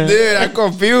what, man? Dude, I'm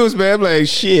confused, man. I'm like,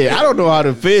 shit, I don't know how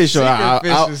to fish. So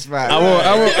fishing spot.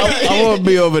 I won't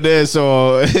be over there.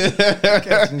 So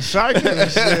Catching sharks and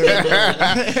shit.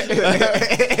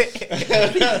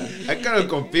 I'm kind of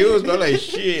confused, but I'm like,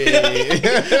 shit.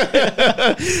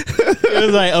 It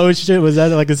was like, oh shit, was that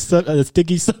like a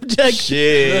sticky subject?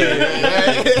 Shit.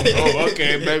 Oh,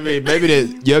 okay.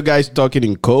 Maybe your guys talking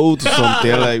in codes or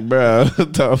something. Like, bro,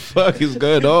 what the fuck is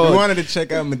going We on? wanted to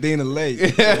check out Medina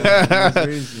Lake.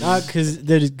 That's Nah, cause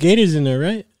there's gators in there,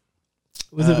 right?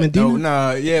 Was it Medina?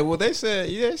 No, yeah. Well, they said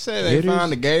they Gators?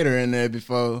 found a gator in there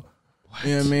before. You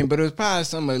know what I mean? But it was probably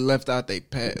somebody left out their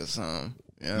pet or something.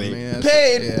 You know what I mean? That's-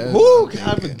 Pet? yeah, Who that's- can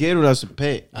have a gator as a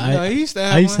pet? No, he used to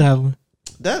have I used to one. have one.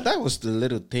 That was the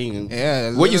little thing.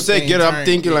 Yeah. the When you little say thing gator, I'm turned-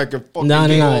 thinking like a fucking No.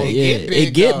 big Yeah, old- get big,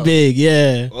 it get though. big.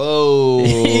 Yeah. Oh.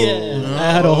 Yeah.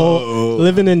 I had a whole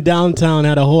living in downtown.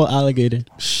 Had a whole alligator.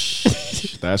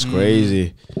 That's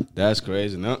crazy. That's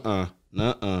crazy. Nuh-uh.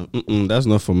 That's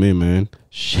not for me, man.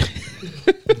 Shit.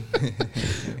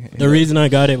 The reason I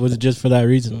got it was just for that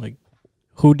reason. Like,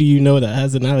 who do you know that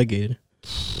has an alligator?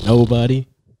 Nobody.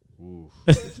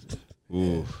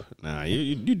 Ooh. Nah,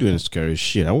 you doing scary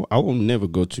shit. I will never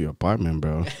go to your apartment,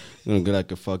 bro. You're gonna get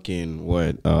like a fucking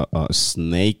a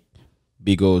snake,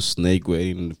 big old snake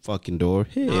waiting in the fucking door.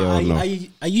 Hell no.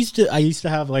 I used to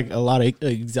have like a lot of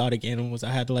exotic animals.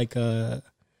 I had like a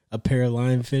pair of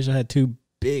lionfish. I had two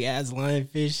big ass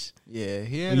lionfish.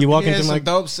 Yeah, You walk he had into some my-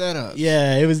 dope setups.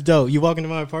 Yeah, it was dope. You walk into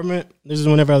my apartment. This is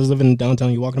whenever I was living in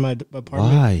downtown. You walk into my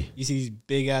apartment. Why? You see these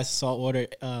big ass saltwater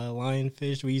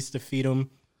lionfish. We used to feed them.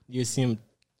 You see them.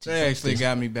 They actually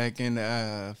got me back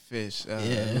into fish.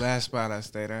 Yeah. Last spot I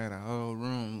stayed, I had a whole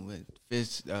room with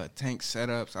fish tank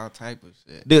setups, all type of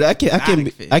shit. Dude, I can't Exotic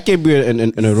be, fish. I can't be in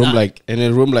a room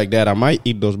Exotic. like that. I might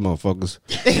eat those motherfuckers.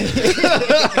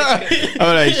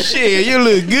 I'm like, shit, you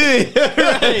look good.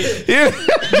 Yeah.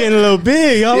 Getting a little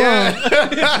big. Hold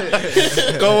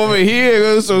on. Come over here,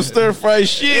 go some stir fry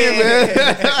shit, man.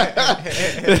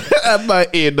 I might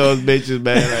eat those bitches,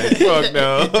 man. Like, fuck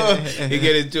no. You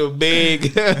get into a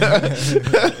big.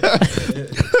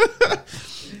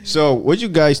 So, what you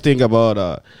guys think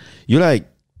about? You like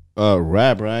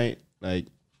rap, right? Like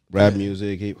rap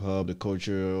music, hip hop, the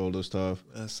culture, all those stuff.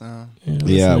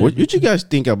 Yeah. What you guys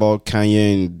think about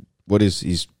Kanye and what is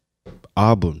his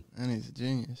album? And he's a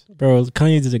genius. Bro,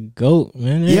 Kanye's a goat,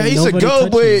 man. Yeah, he's a Nobody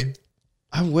goat, touching him. but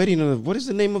I'm waiting on what is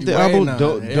the name of the Waiting album?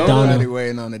 on it. Donda. Everybody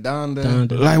waiting on it. Donda.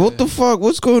 Donda. Like, what the fuck?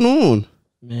 What's going on?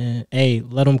 Man, hey,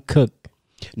 let him cook.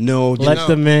 No, Let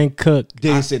the man cook.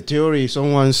 there's a theory.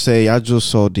 Someone say, I just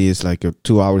saw this like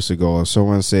 2 hours ago.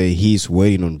 Someone say he's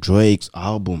waiting on Drake's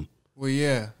album. Well,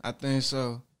 yeah, I think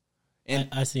so. And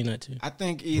I seen that too. I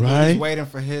think either Right? he's waiting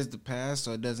for his to pass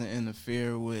so it doesn't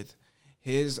interfere with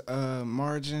his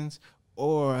margins,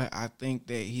 or I think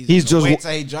that he's He's gonna just wait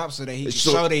till he drops so that he can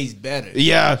So- show that he's better.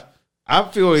 Yeah, I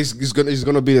feel it's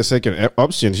gonna be the second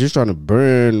option. He's trying to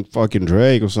burn fucking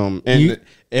Drake or something.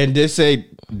 And they say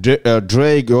Drake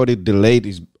already delayed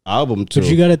his album too. But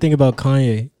you got to think about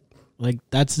Kanye. Like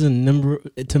that's the number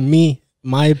to me.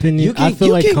 My opinion. You can- I feel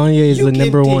you like can- Kanye is you the can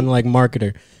number think- one like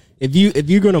marketer. If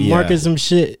you're gonna Yeah. market some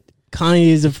shit, Kanye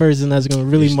is the person that's gonna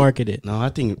really It's- market it. No, I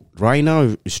think right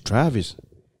now it's Travis.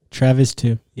 Travis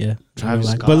too. Yeah. Travis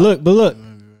Like- Scott. But look,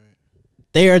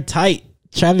 they are tight.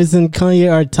 Travis and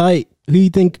Kanye are tight. Who you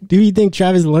think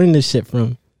Travis learned this shit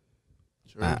from?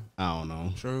 True. I don't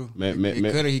know. True.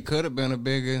 He He could have been a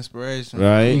bigger inspiration.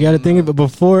 Right? You got to think about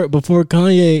before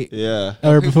Kanye Yeah.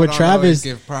 or People before don't always Travis.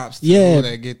 give props to Yeah. who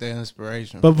they get their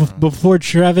inspiration But from. before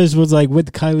Travis was like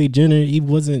with Kylie Jenner, he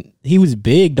was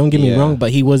big. Don't get me Yeah. wrong, but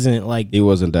he wasn't like He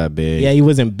wasn't that big. he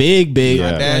wasn't big.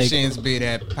 Yeah. Like, Kardashians be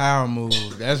that power move.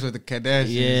 That's what the Kardashians.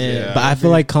 yeah, but I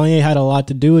feel like Kanye had a lot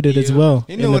to do with it as well.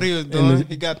 He knew In what the- he was in doing. the-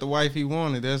 He got the wife he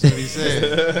wanted. That's what he said. He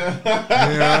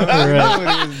knew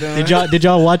what he was doing. Did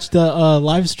y'all watch the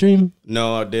live stream?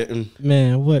 No, I didn't.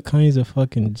 Man, what Kanye's a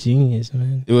fucking genius,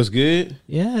 man. It was good.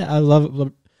 Yeah, I love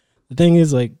it. The thing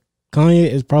is, like, Kanye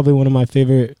is probably one of my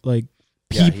favorite like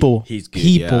people. Yeah, he's good.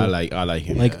 People. Yeah, I like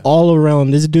him. Like all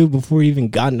around, this dude before he even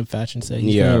got into fashion said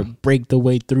he's Yeah. gonna break the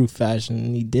way through fashion,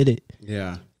 and he did it.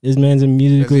 Yeah. This man's a 'Cause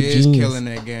musical he is genius. killing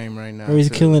that game right now. Bro, he's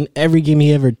too. killing every game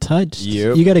he ever touched.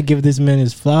 Yep. You got to give this man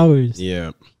his flowers.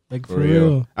 Yeah. Like for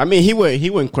real. I mean, he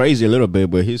went crazy a little bit,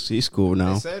 but he's cool They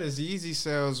now. said his Yeezy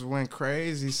sales went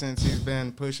crazy since he's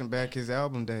been pushing back his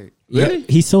album date. Really?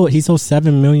 Yeah, he sold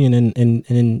 7 million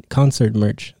in concert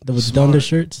merch. Those Smart. Donda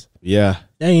shirts. Yeah.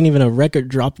 That ain't even a record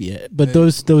drop yet. But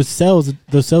those sales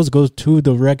goes to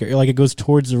the record. Like it goes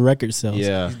towards the record sales.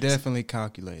 Yeah. He's definitely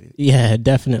calculated. Yeah,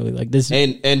 definitely. Like this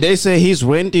And they say he's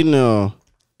renting the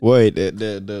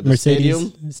Mercedes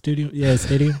stadium. studio. Yeah,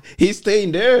 stadium. He's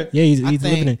staying there. Yeah, he's I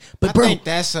living in. But I bro, think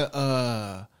that's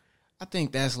I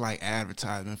think that's like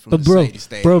advertisement from but bro, Mercedes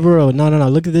Stadium. bro, no.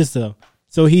 Look at this though.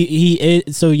 So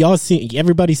so y'all see,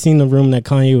 everybody's seen the room that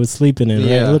Kanye was sleeping in. Right?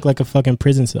 Yeah. It looked like a fucking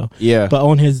prison cell. Yeah. But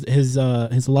on his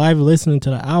live listening to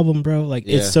the album, bro, like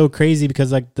Yeah. it's so crazy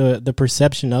because like the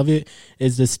perception of it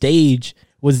is the stage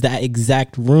was that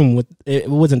exact room. With it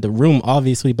wasn't the room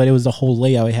obviously, but it was the whole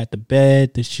layout. It had the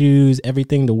bed, the shoes,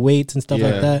 everything, the weights and stuff Yeah.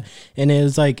 like that. And it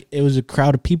was a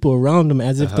crowd of people around him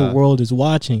as if the Uh-huh. world is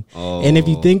watching. Oh. And if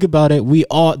you think about it,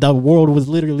 the world was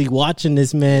literally watching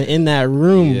this man in that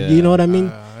room. Yeah. You know what I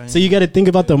mean? So you got to think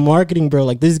about the marketing, bro.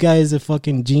 Like this guy is a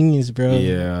fucking genius, bro.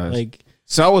 Yeah. Like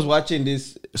So I was watching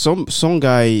this. Some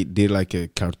guy did like a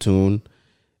cartoon,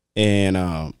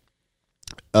 and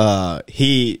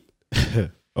he,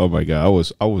 oh my god,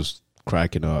 I was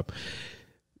cracking up.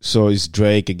 So it's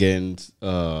Drake against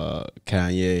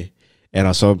Kanye, and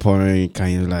at some point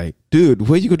Kanye like, dude,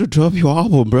 when you gonna drop your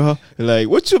album, bro? Like,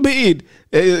 what you mean?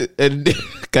 And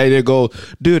Kanye go,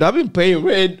 dude, I've been paying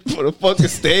rent for the fucking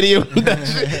stadium.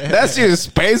 that shit is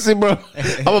expensive, bro.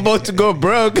 I'm about to go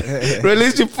broke.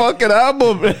 Release your fucking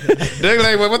album. They're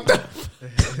like, what the?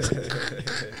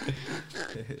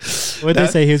 what they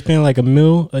say, he was paying like $1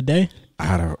 million a day.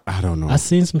 I don't know. I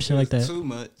seen some shit like that. Too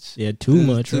much. Yeah, too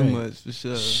much. Too right? much for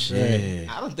sure. Shit.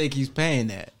 I don't think he's paying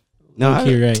that. No,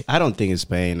 Low-key, right. I don't think it's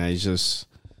paying. It's just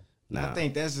I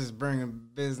think that's just bringing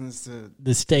business to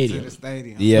The stadium. the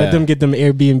stadium. yeah. Let them get them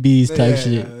Airbnbs type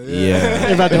shit. Yeah.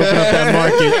 They're about to open up that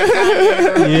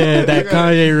market. Yeah, that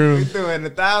Kanye We room. doing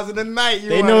 1,000 a night. You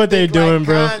They wanna know what they're think like doing,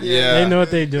 bro. Kanye. Yeah. They know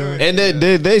what they're doing. And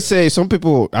they say some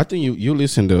people. I think you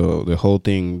listen to the whole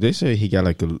thing. They say he got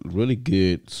like a really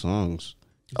good songs.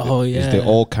 Oh yeah, Is they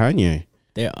all Kanye?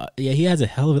 yeah, he has a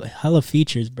hell of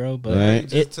features, bro. But Right. He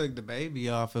just took the baby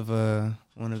off of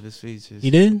one of his features. he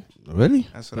did. Really?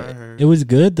 That's what I heard. It was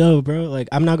good though, bro. Like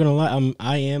I'm not gonna lie,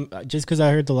 I am just because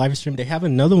I heard the live stream. They have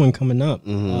another one coming up.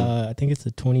 Mhm. I think it's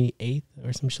the 28th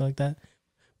or some shit like that.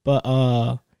 But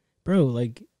bro,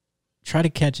 like try to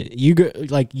catch it. You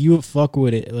would fuck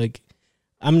with it. Like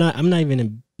I'm not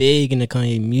even big into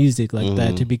Kanye music like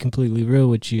that. To be completely real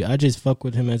with you, I just fuck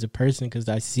with him as a person because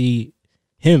I see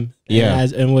him. Yeah.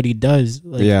 and what he does.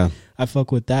 Like, Yeah. I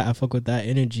fuck with that. I fuck with that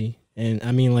energy. And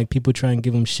I mean, like people try and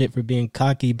give him shit for being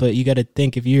cocky, but you got to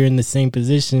think if you're in the same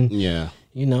position, Yeah.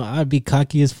 you know, I'd be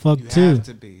cocky as fuck You too. have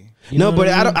to be. You know No, but what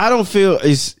I mean? don't feel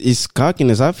it's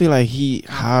cockiness. I feel like he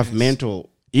have mental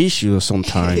issues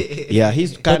sometimes. Yeah,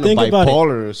 he's kind of think about it.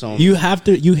 bipolar or something. You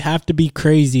have to be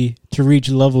crazy to reach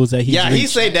levels that he's yeah, he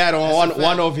reached. said that on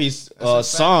one of his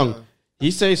song. though. He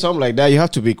say something like that. You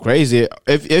have to be crazy.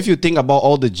 If you think about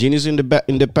all the geniuses in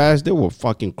the past, they were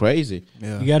fucking crazy.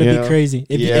 Yeah. You got to You be know? crazy.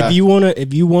 Yeah.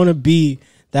 If you wanna be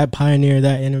that pioneer,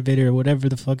 that innovator, or whatever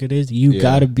the fuck it is, you Yeah.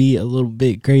 got to be a little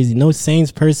bit crazy.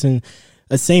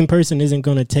 A sane person isn't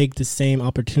gonna take the same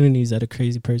opportunities that a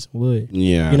crazy person would.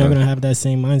 Yeah, You're not gonna have that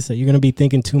same mindset. You're gonna be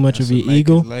thinking too much That's of what your make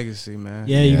ego. his legacy, man.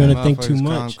 Yeah, you're gonna think too Motherfuckers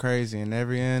much. call him crazy in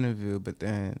every interview, but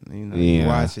then you Yeah.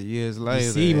 watch it years later,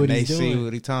 see and what they he's see doing.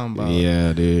 what he talking about.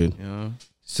 Yeah, dude. You know,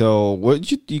 So what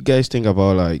you guys think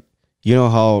about, like, you know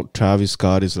how Travis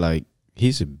Scott is like,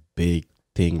 he's a big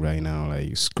thing right now,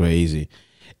 like it's crazy.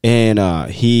 And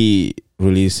he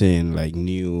releasing like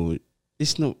new,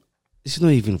 it's not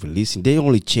even releasing. They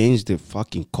only changed the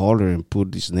fucking color and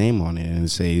put his name on it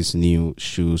and say it's new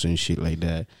shoes and shit like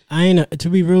that. To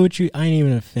be real with you, I ain't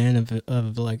even a fan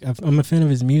of like I'm a fan of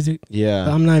his music. Yeah.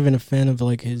 But I'm not even a fan of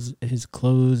like his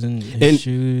clothes and his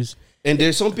shoes. And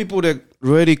there's some people that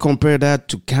really compare that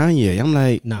to Kanye. I'm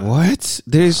like, Nah. what?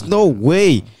 There's no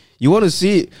way. You want to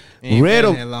see Ain't Red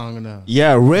been O- there long enough.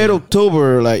 Yeah, Red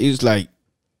October, like, it's like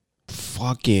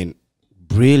fucking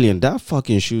brilliant. That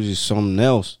fucking shoes is something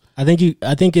else. I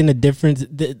think in the difference,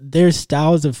 their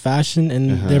styles of fashion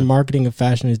and their marketing of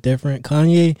fashion is different.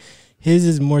 Kanye, his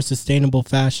is more sustainable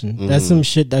fashion. That's some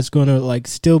shit that's gonna like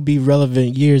still be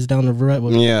relevant years down the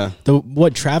road. Yeah.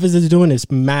 What Travis is doing is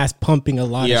mass pumping a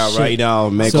lot of shit. Right now,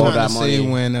 make So- all Trying that to money. see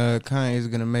when Kanye's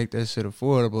gonna make that shit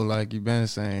affordable, like you've been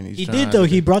saying. He's He trying did though.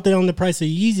 to- He brought down the price of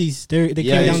Yeezys. They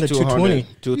came down to 220.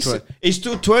 220. It's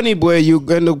 220, boy. You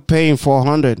end up paying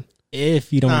 400.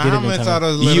 If you don't Nah, get how it in much are time.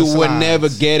 those little You slides? would never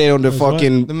get it on the Those what?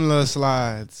 fucking. Them little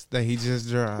slides that he just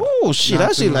dropped. Oh shit, Not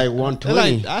that's too it, much. like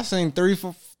 120. Like, I seen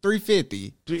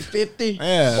 350. 350.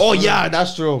 Yeah. Oh yeah,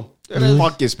 that's true. That's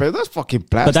fucking expensive. That's fucking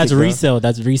plastic. But that's bro. resale.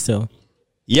 That's resale.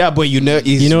 Yeah, but you know,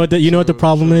 You know what the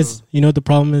problem is? You know what the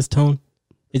problem is, Tone?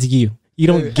 It's you. You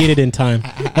don't get it in time.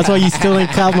 That's why you still ain't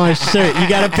caught my shirt. You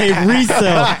gotta pay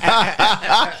resale.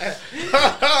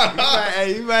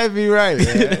 You might be right.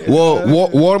 Man. Well,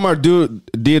 Walmart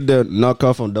did the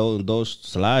knockoff on those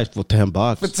slides for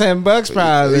 $10. For $10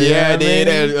 probably. Yeah, they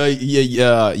man.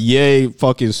 did. Yeah,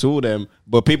 fucking sued them.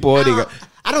 But people already got.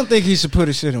 I don't think he should put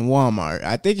his shit in Walmart.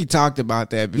 I think he talked about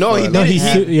that before. No, he No, didn't. he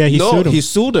sued- yeah, he sued him. He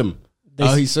sued them.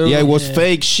 Oh, he sued Yeah, it him? was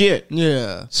fake shit.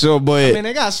 Yeah. So, but I mean,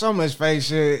 they got so much fake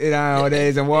shit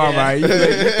nowadays in Walmart. You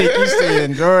think you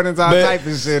seeing Jordans, all But- type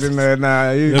of shit in there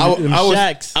now. You-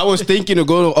 Shaqs. I was thinking to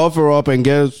go to offer up and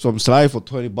get some slide for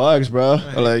 $20, bro.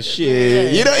 I'm like,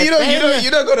 shit,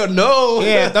 you're not gonna know.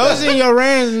 yeah, those in your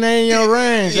range and they in your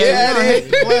range. Yeah, you they- hit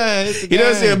the play, hit the You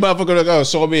don't see a game. motherfucker like, oh,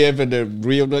 show me if the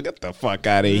real. Get the fuck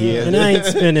out of here. And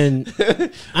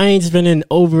I ain't spending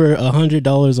over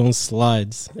 $100 on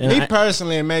slides. And Me I- personally,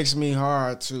 it makes me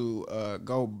hard to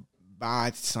go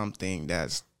buy something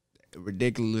that's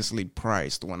ridiculously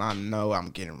priced when I know I'm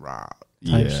getting robbed.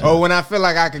 Yeah. Or when I feel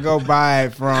like I could go buy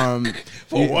it from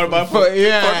For what about for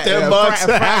 $10 $10?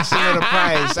 a fraction of the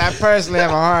price. I personally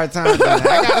have a hard time doing that.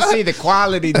 I gotta see the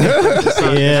quality difference or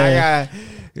something. Yeah. I got,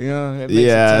 you know, it makes it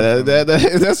Yeah, tough for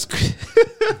me. that's.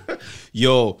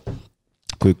 Yo,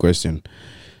 quick question: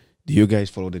 do you guys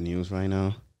follow the news right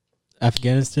now?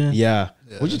 Afghanistan. Yeah.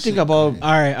 What do you think about?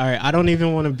 All right. I don't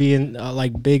even want to be in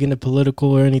like big into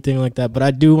political or anything like that, but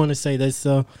I do want to say this.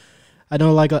 So I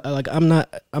don't like I'm not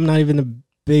even a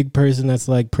big person that's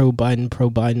like pro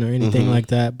Biden or anything like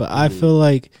that. But I feel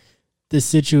like the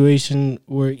situation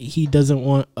where he doesn't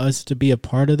want us to be a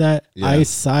part of that, Yeah. I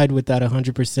side with that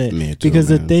 100%. Me too, because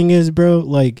man. the thing is, bro,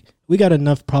 like we got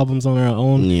enough problems on our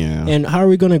own. Yeah. And how are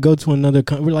we gonna go to another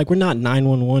country? We're not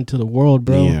 911 to the world,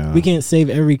 bro. Yeah. We can't save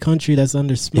every country that's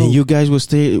under smoke. And you guys will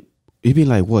stay. It's been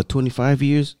like what 25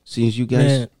 years since you guys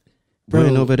Man, bro,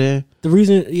 went over there. the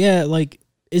reason, yeah, like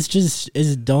it's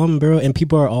dumb, bro. And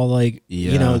people are all like,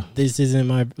 you know, Yeah. this isn't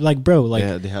my like, bro. Like,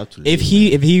 Yeah, they have to. if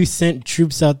leave, he sent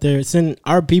troops out there, send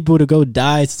our people to go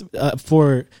die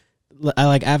for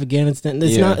like Afghanistan.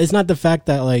 It's not the fact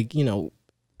that, like, you know,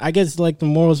 I guess like the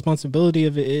moral responsibility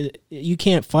of it, you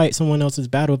can't fight someone else's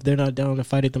battle if they're not down to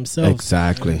fight it themselves.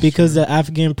 exactly. Because the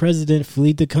Afghan president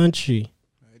fled the country.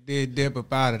 Did dip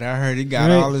about it. I heard he got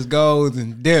Right. all his goals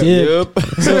and dip. Dip.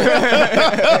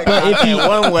 But if he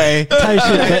one way, Type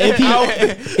shit.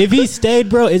 But if he stayed,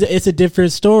 bro, it's a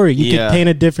different story. You Yeah. could paint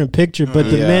a different picture. But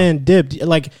the Yeah. man dipped.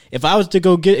 Like if I was to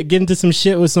go get into some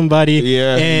shit with somebody,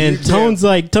 Yeah. and You Tone's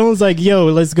like, yo,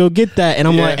 let's go get that, and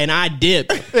I'm Yeah. like, and I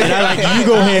dip, and I like, you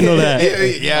go handle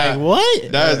that. Yeah. Like,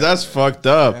 what? That's fucked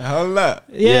up. hold up,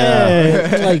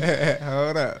 Yeah, like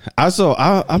hold up. Also,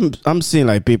 I'm seeing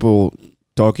like people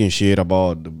talking shit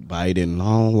about the Biden.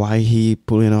 Oh, why he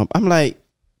pulling up? I'm like,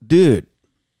 dude,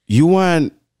 you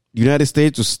want United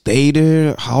States to stay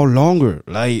there how longer?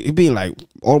 Like it been like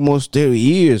almost 30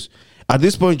 years. At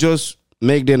this point, just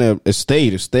make them a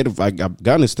state of like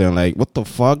Afghanistan. Like what the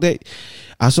fuck?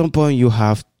 At some point you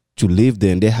have to live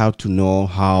there. And they have to know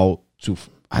how to.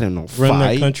 I don't know. run fight.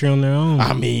 their country on their own.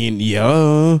 I mean,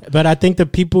 yeah. But I think the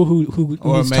people Or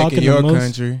who's make talking it your the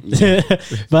most, country.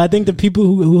 but I think the people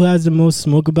who has the most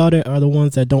smoke about it are the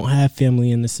ones that don't have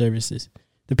family in the services.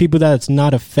 The people that's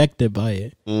not affected by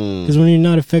it. Mm. Because when you're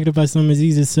not affected by something, it's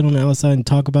easy to sit on the outside and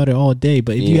talk about it all day.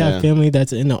 But if you Yeah. have family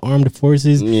that's in the armed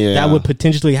forces Yeah. that would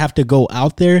potentially have to go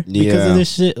out there because Yeah. of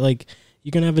this shit, like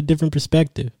you're gonna have a different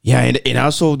perspective. Yeah, and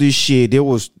also this shit, there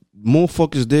was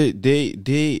motherfuckers.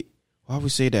 They why would we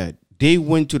say that? They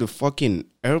went to the fucking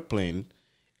airplane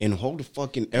and hold the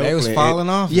fucking airplane. They was falling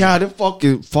off. Yeah, they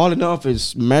fucking falling off and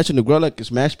smashing the ground like it's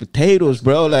mashed potatoes,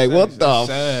 bro. Like what the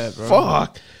sad, bro.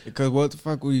 fuck? Because what the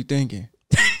fuck were you thinking?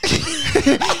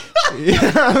 You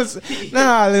know what I'm saying?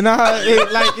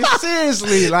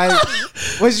 Seriously, like,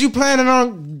 was you planning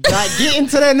on like getting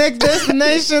to that next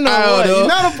destination or I don't what? know. You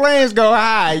know the planes go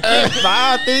high. You can't,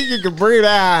 I don't think you can breathe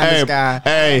high in the sky.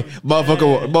 Hey,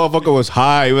 motherfucker was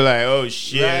high. He was like, oh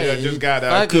shit, I Right. just got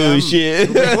that Fuck cool him. shit.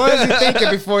 What was he thinking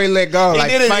before he let go?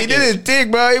 Like, he fuck it. didn't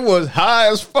think, bro. He was high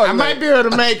as fuck. I might be able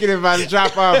to make it if I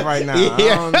drop off right now. I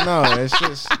Yeah. don't know. It's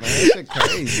just man, that shit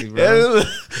crazy, bro.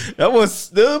 That was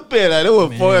stupid. Like, that was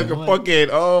Man, fucking.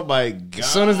 Oh my god.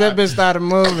 As soon as that bitch started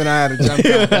moving, I had to jump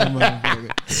out that motherfucker.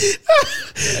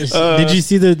 Did you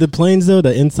see the planes though?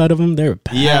 The inside of them, they were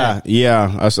packed.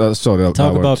 Yeah. I saw that.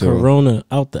 Talk that about too. Corona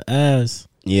out the ass.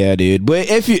 Yeah, dude. But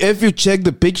if you check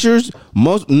the pictures,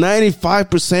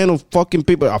 95% of fucking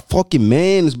people are fucking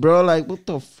men's, bro. Like what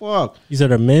the fuck? These are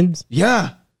the men's, Yeah,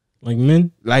 like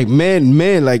men, like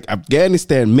men, like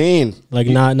Afghanistan men. like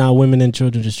not women and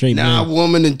children, just straight Nah, men.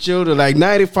 women and children, like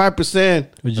 95%.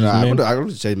 Which is I men.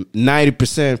 would say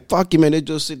 90%. Fuck you, man. They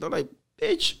just sit there like,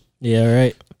 bitch. Yeah,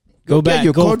 right. Go get back,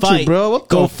 your go country, fight, bro. What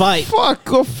go the fight. Fuck,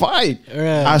 go fight. Right.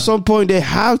 At some point, they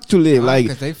have to live. Like,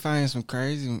 Because they find some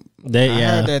crazy. They- I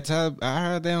yeah. heard that. I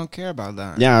heard they don't care about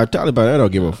that. yeah, Taliban, they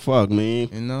don't give a fuck, man.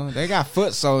 You know, they got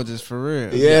foot soldiers for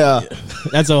real. Yeah.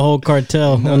 That's a whole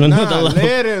cartel on another Nah, level.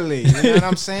 literally. You know what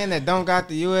I'm saying? That don't got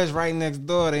the U.S. right next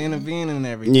door to intervene and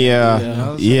everything. Yeah. You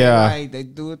know? So Yeah. like, they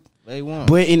do what they want.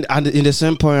 But in the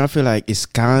same point, I feel like it's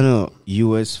kind of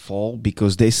U.S. fault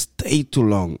because they stay too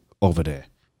long over there.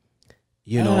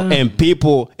 You know, and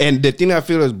people, and the thing I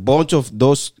feel is bunch of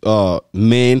those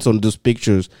men on those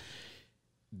pictures,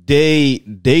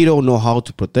 they don't know how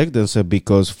to protect themselves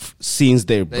because since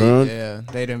they're burned,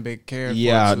 they didn't big care.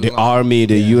 yeah, for the too long. army,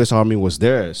 the U.S. Army was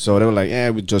there, so they were like,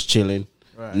 we're just chilling.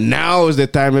 Right. Now is the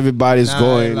time everybody's Nah,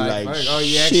 going like, like, oh,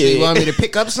 you shit. actually want me to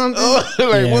pick up something? like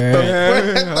Yeah, what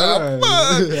right. the fuck?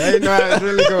 I didn't know I was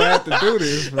really gonna have to do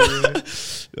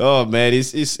this. Bro. Oh man,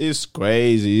 it's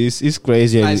crazy. It's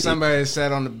crazy. Like And somebody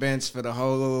sat on the bench for the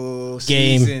whole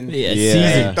Game. season. Yeah, Yeah.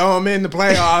 season. Throw him in the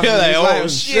playoffs. You're like,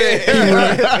 It's oh, shit.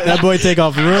 That boy take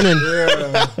off running.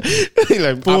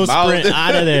 like Full I'm out. sprint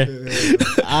out of there.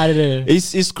 Out of there.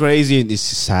 It's crazy and it's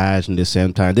sad at the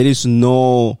same time. There is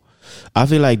no, I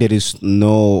feel like there is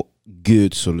no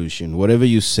good solution. Whatever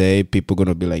you say, people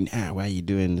gonna be like, nah, why are you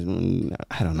doing?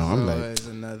 I don't know. I'm like,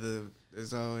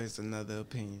 There's always another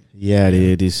opinion. yeah,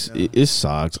 it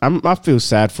sucks. I feel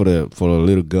sad for the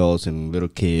little girls and little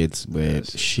kids, but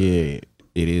shit,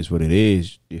 it is what it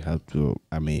is. You have to,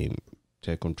 I mean,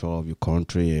 take control of your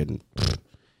country, and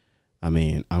I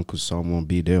mean, Uncle Sam won't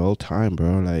be there all time,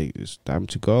 bro. Like, it's time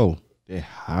to go. They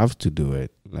have to do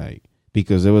it, like,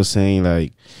 because they were saying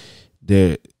like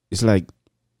it's like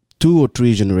 2 or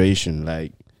 3 generation,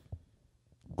 like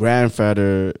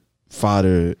grandfather,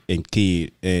 father, and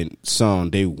kid and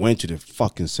son. They went to the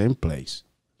fucking same place.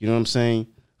 You know what I'm saying?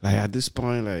 Like at this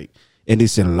point, like, and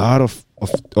it's a lot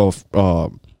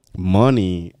of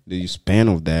money that you spend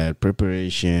of that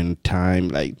preparation time.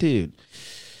 Like, dude,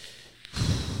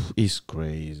 it's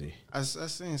crazy. I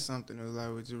seen something that was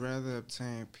like, would you rather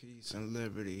obtain peace and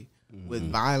liberty with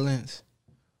violence,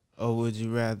 or would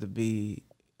you rather be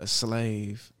a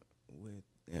slave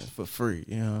for free?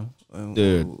 You know,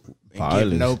 Dude, and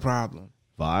violence. get no problem.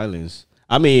 Violence.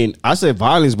 I mean, I say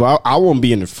violence, but I won't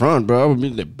be in the front, bro. I will be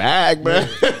in the back, bro.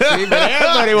 See, but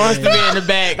everybody wants to be in the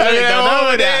back. I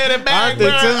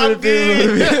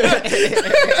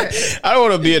don't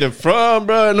want to be in the front,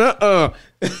 bro.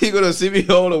 You're gonna see me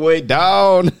all the way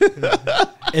down.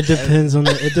 It depends on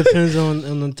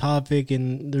the topic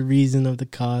and the reason of the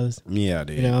cause. Yeah,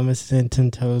 dude. You know, I'm gonna stand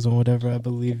 10 toes on whatever I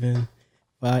believe in.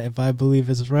 If I believe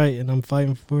it's right and I'm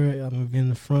fighting for it, I'm gonna be in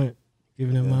the front,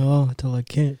 giving it my all until I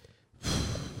can't.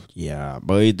 Yeah,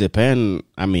 but it depends.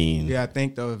 I mean, Yeah, I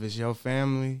think though, if it's your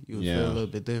family, you would feel a little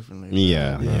bit differently.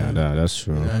 That's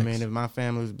true. You know what I mean, if my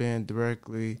family's being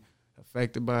directly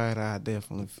affected by it, I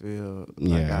definitely feel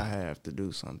like I have to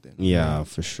do something. Yeah,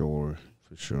 for sure.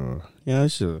 Yeah,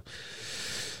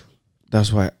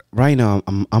 that's why right now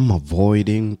I'm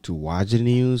avoiding to watch the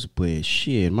news. But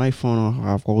shit, my phone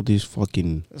have all these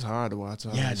fucking. It's hard to watch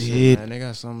all Yeah, this dude. shit, man. They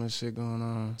got so much shit going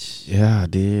on. Yeah,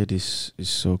 dude, it's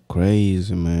so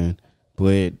crazy, man.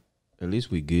 But at least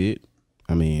we good.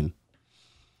 I mean,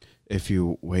 if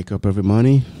you wake up every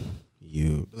morning,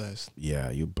 you Blessed. Yeah,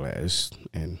 you blessed,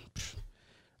 and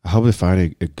I hope they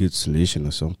find a good solution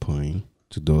at some point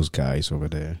to those guys over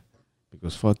there,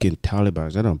 because fucking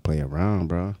Taliban, they don't play around,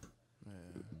 bro.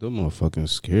 They're motherfucking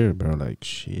scared, bro. Like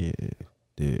shit,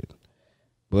 dude.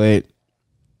 But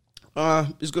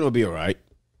it's gonna be alright.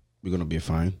 We're gonna be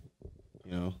fine.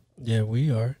 You know. Yeah, we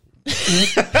are.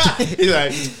 He's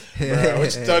like, bro,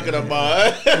 what you talking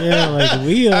about? Yeah, like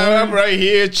we are. I'm right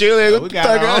here chilling. We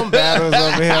got our own battles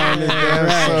over here on this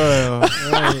damn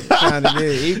soil. Right. Trying to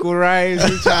get equal rights.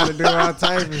 We trying to do all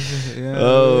type of shit. You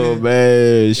know what I mean?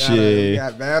 Man, We shit.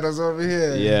 got battles over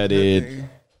here. Yeah, dude.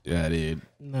 Yeah, dude.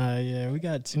 Nah, yeah, we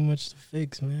got too much to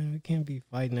fix, man. We can't be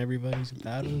fighting everybody's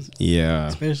battles, Yeah.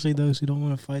 especially those who don't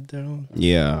want to fight their own.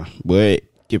 Yeah. But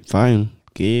keep fighting.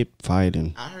 Keep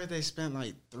fighting. I heard they spent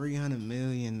like $300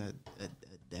 million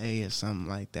a day or something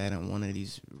like that on one of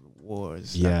these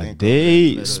wars. I Yeah, think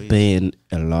they spend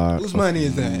a lot. Whose of money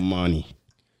is that? Money.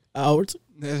 Ours.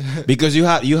 Because you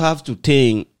have to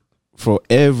think for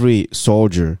every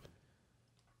soldier.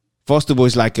 First of all,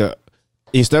 it's like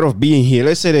instead of being here,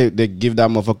 let's say they give that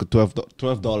motherfucker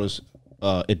 $12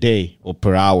 a day or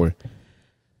per hour.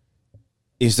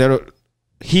 Instead of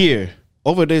here,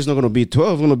 over there it's not gonna be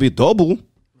 12, it's gonna be double.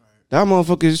 That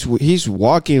motherfucker he's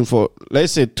walking for,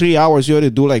 let's say, 3 hours. You already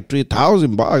do like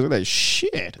 $3,000. Like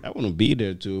shit, I want to be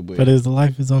there too. But His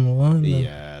life is on the line. Though.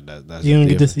 yeah, that's You don't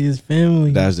get to difference. see his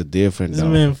family. That's the difference. This though.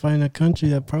 man fighting a country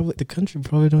that the country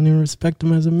probably don't even respect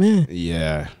him as a man.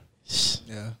 Yeah,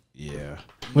 Yeah. yeah.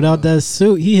 Without that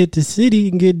suit, he hit the city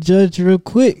and get judged real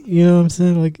quick. You know what I'm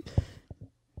saying? Like,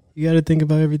 you got to think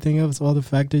about everything else, all the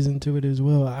factors into it as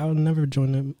well. I would never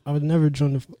join them. I would never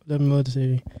join the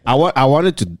military. I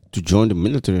wanted to join the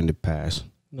military in the past.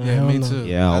 Nah, Yeah, hell me no. too.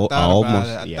 Yeah, I I thought almost- about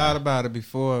it. I yeah. thought about it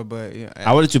before, but yeah.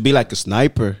 I wanted to be like a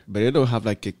sniper, but they don't have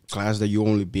like a class that you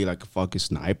only be like a fucking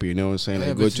sniper. You know what I'm saying? Yeah,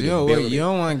 Like go but to you the don't, building. you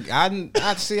don't want.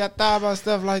 I see. I thought about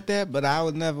stuff like that, but I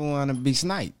would never want to be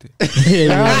sniped. Yeah, You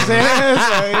know what yeah.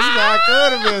 I'm saying? So I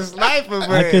could have been a sniper, but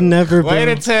I could never wait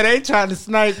be. until they try to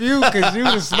snipe you because you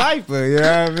the sniper. You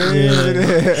know what I mean?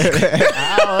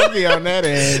 I don't want to be on that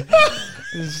end.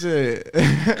 Shit.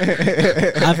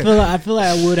 I feel like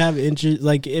I would have interest.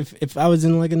 Like if I was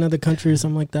in like another country or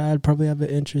something like that, I'd probably have an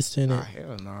interest in Oh, it.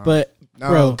 hell no. But no,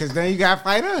 bro, because then you got to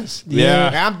fight us.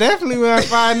 Yeah. I'm definitely going to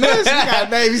fight us. We got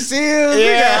Navy SEALs. We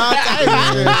got all types of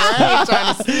shit. I ain't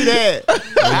trying to see that.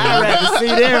 I'd rather see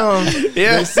them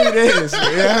than see this. You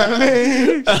know what I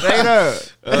mean? Straight up.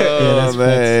 Oh that's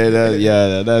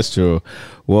man, that's true.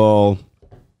 Well,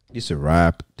 it's a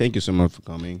wrap. Thank you so much for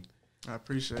coming. I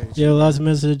appreciate you. yeah, last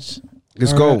message.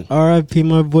 Let's go. R.I.P.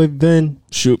 my boy Ben.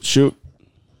 Shoot.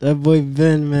 That boy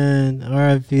Ben, man.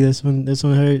 R.I.P. This one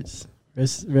hurts.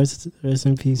 Rest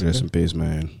in peace. Rest bro. in peace,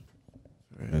 man.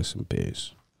 Rest in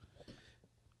peace.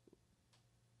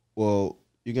 Well,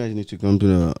 you guys need to come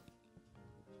to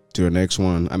the next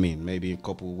one. I mean, maybe a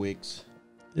couple of weeks.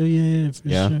 Oh yeah, for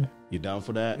Yeah. sure. You down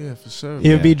for that? Yeah, for sure.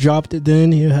 He'll Yeah. be dropped it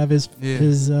then. He'll have his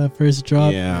Yeah. first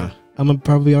drop. Yeah. I'm gonna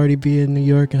probably already be in New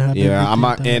York and have. Yeah, I everything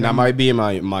might, done. and I might be in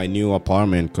my new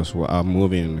apartment because I'm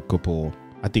moving in a couple.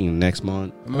 I think next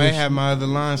month. I may have my other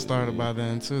line started by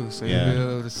then too, so Yeah. you'll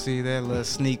be able to see that little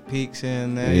sneak peeks here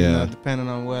and there. Yeah. You know, depending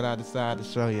on what I decide to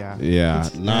show y'all. Yeah,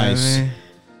 You know what I nice. mean?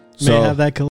 May have that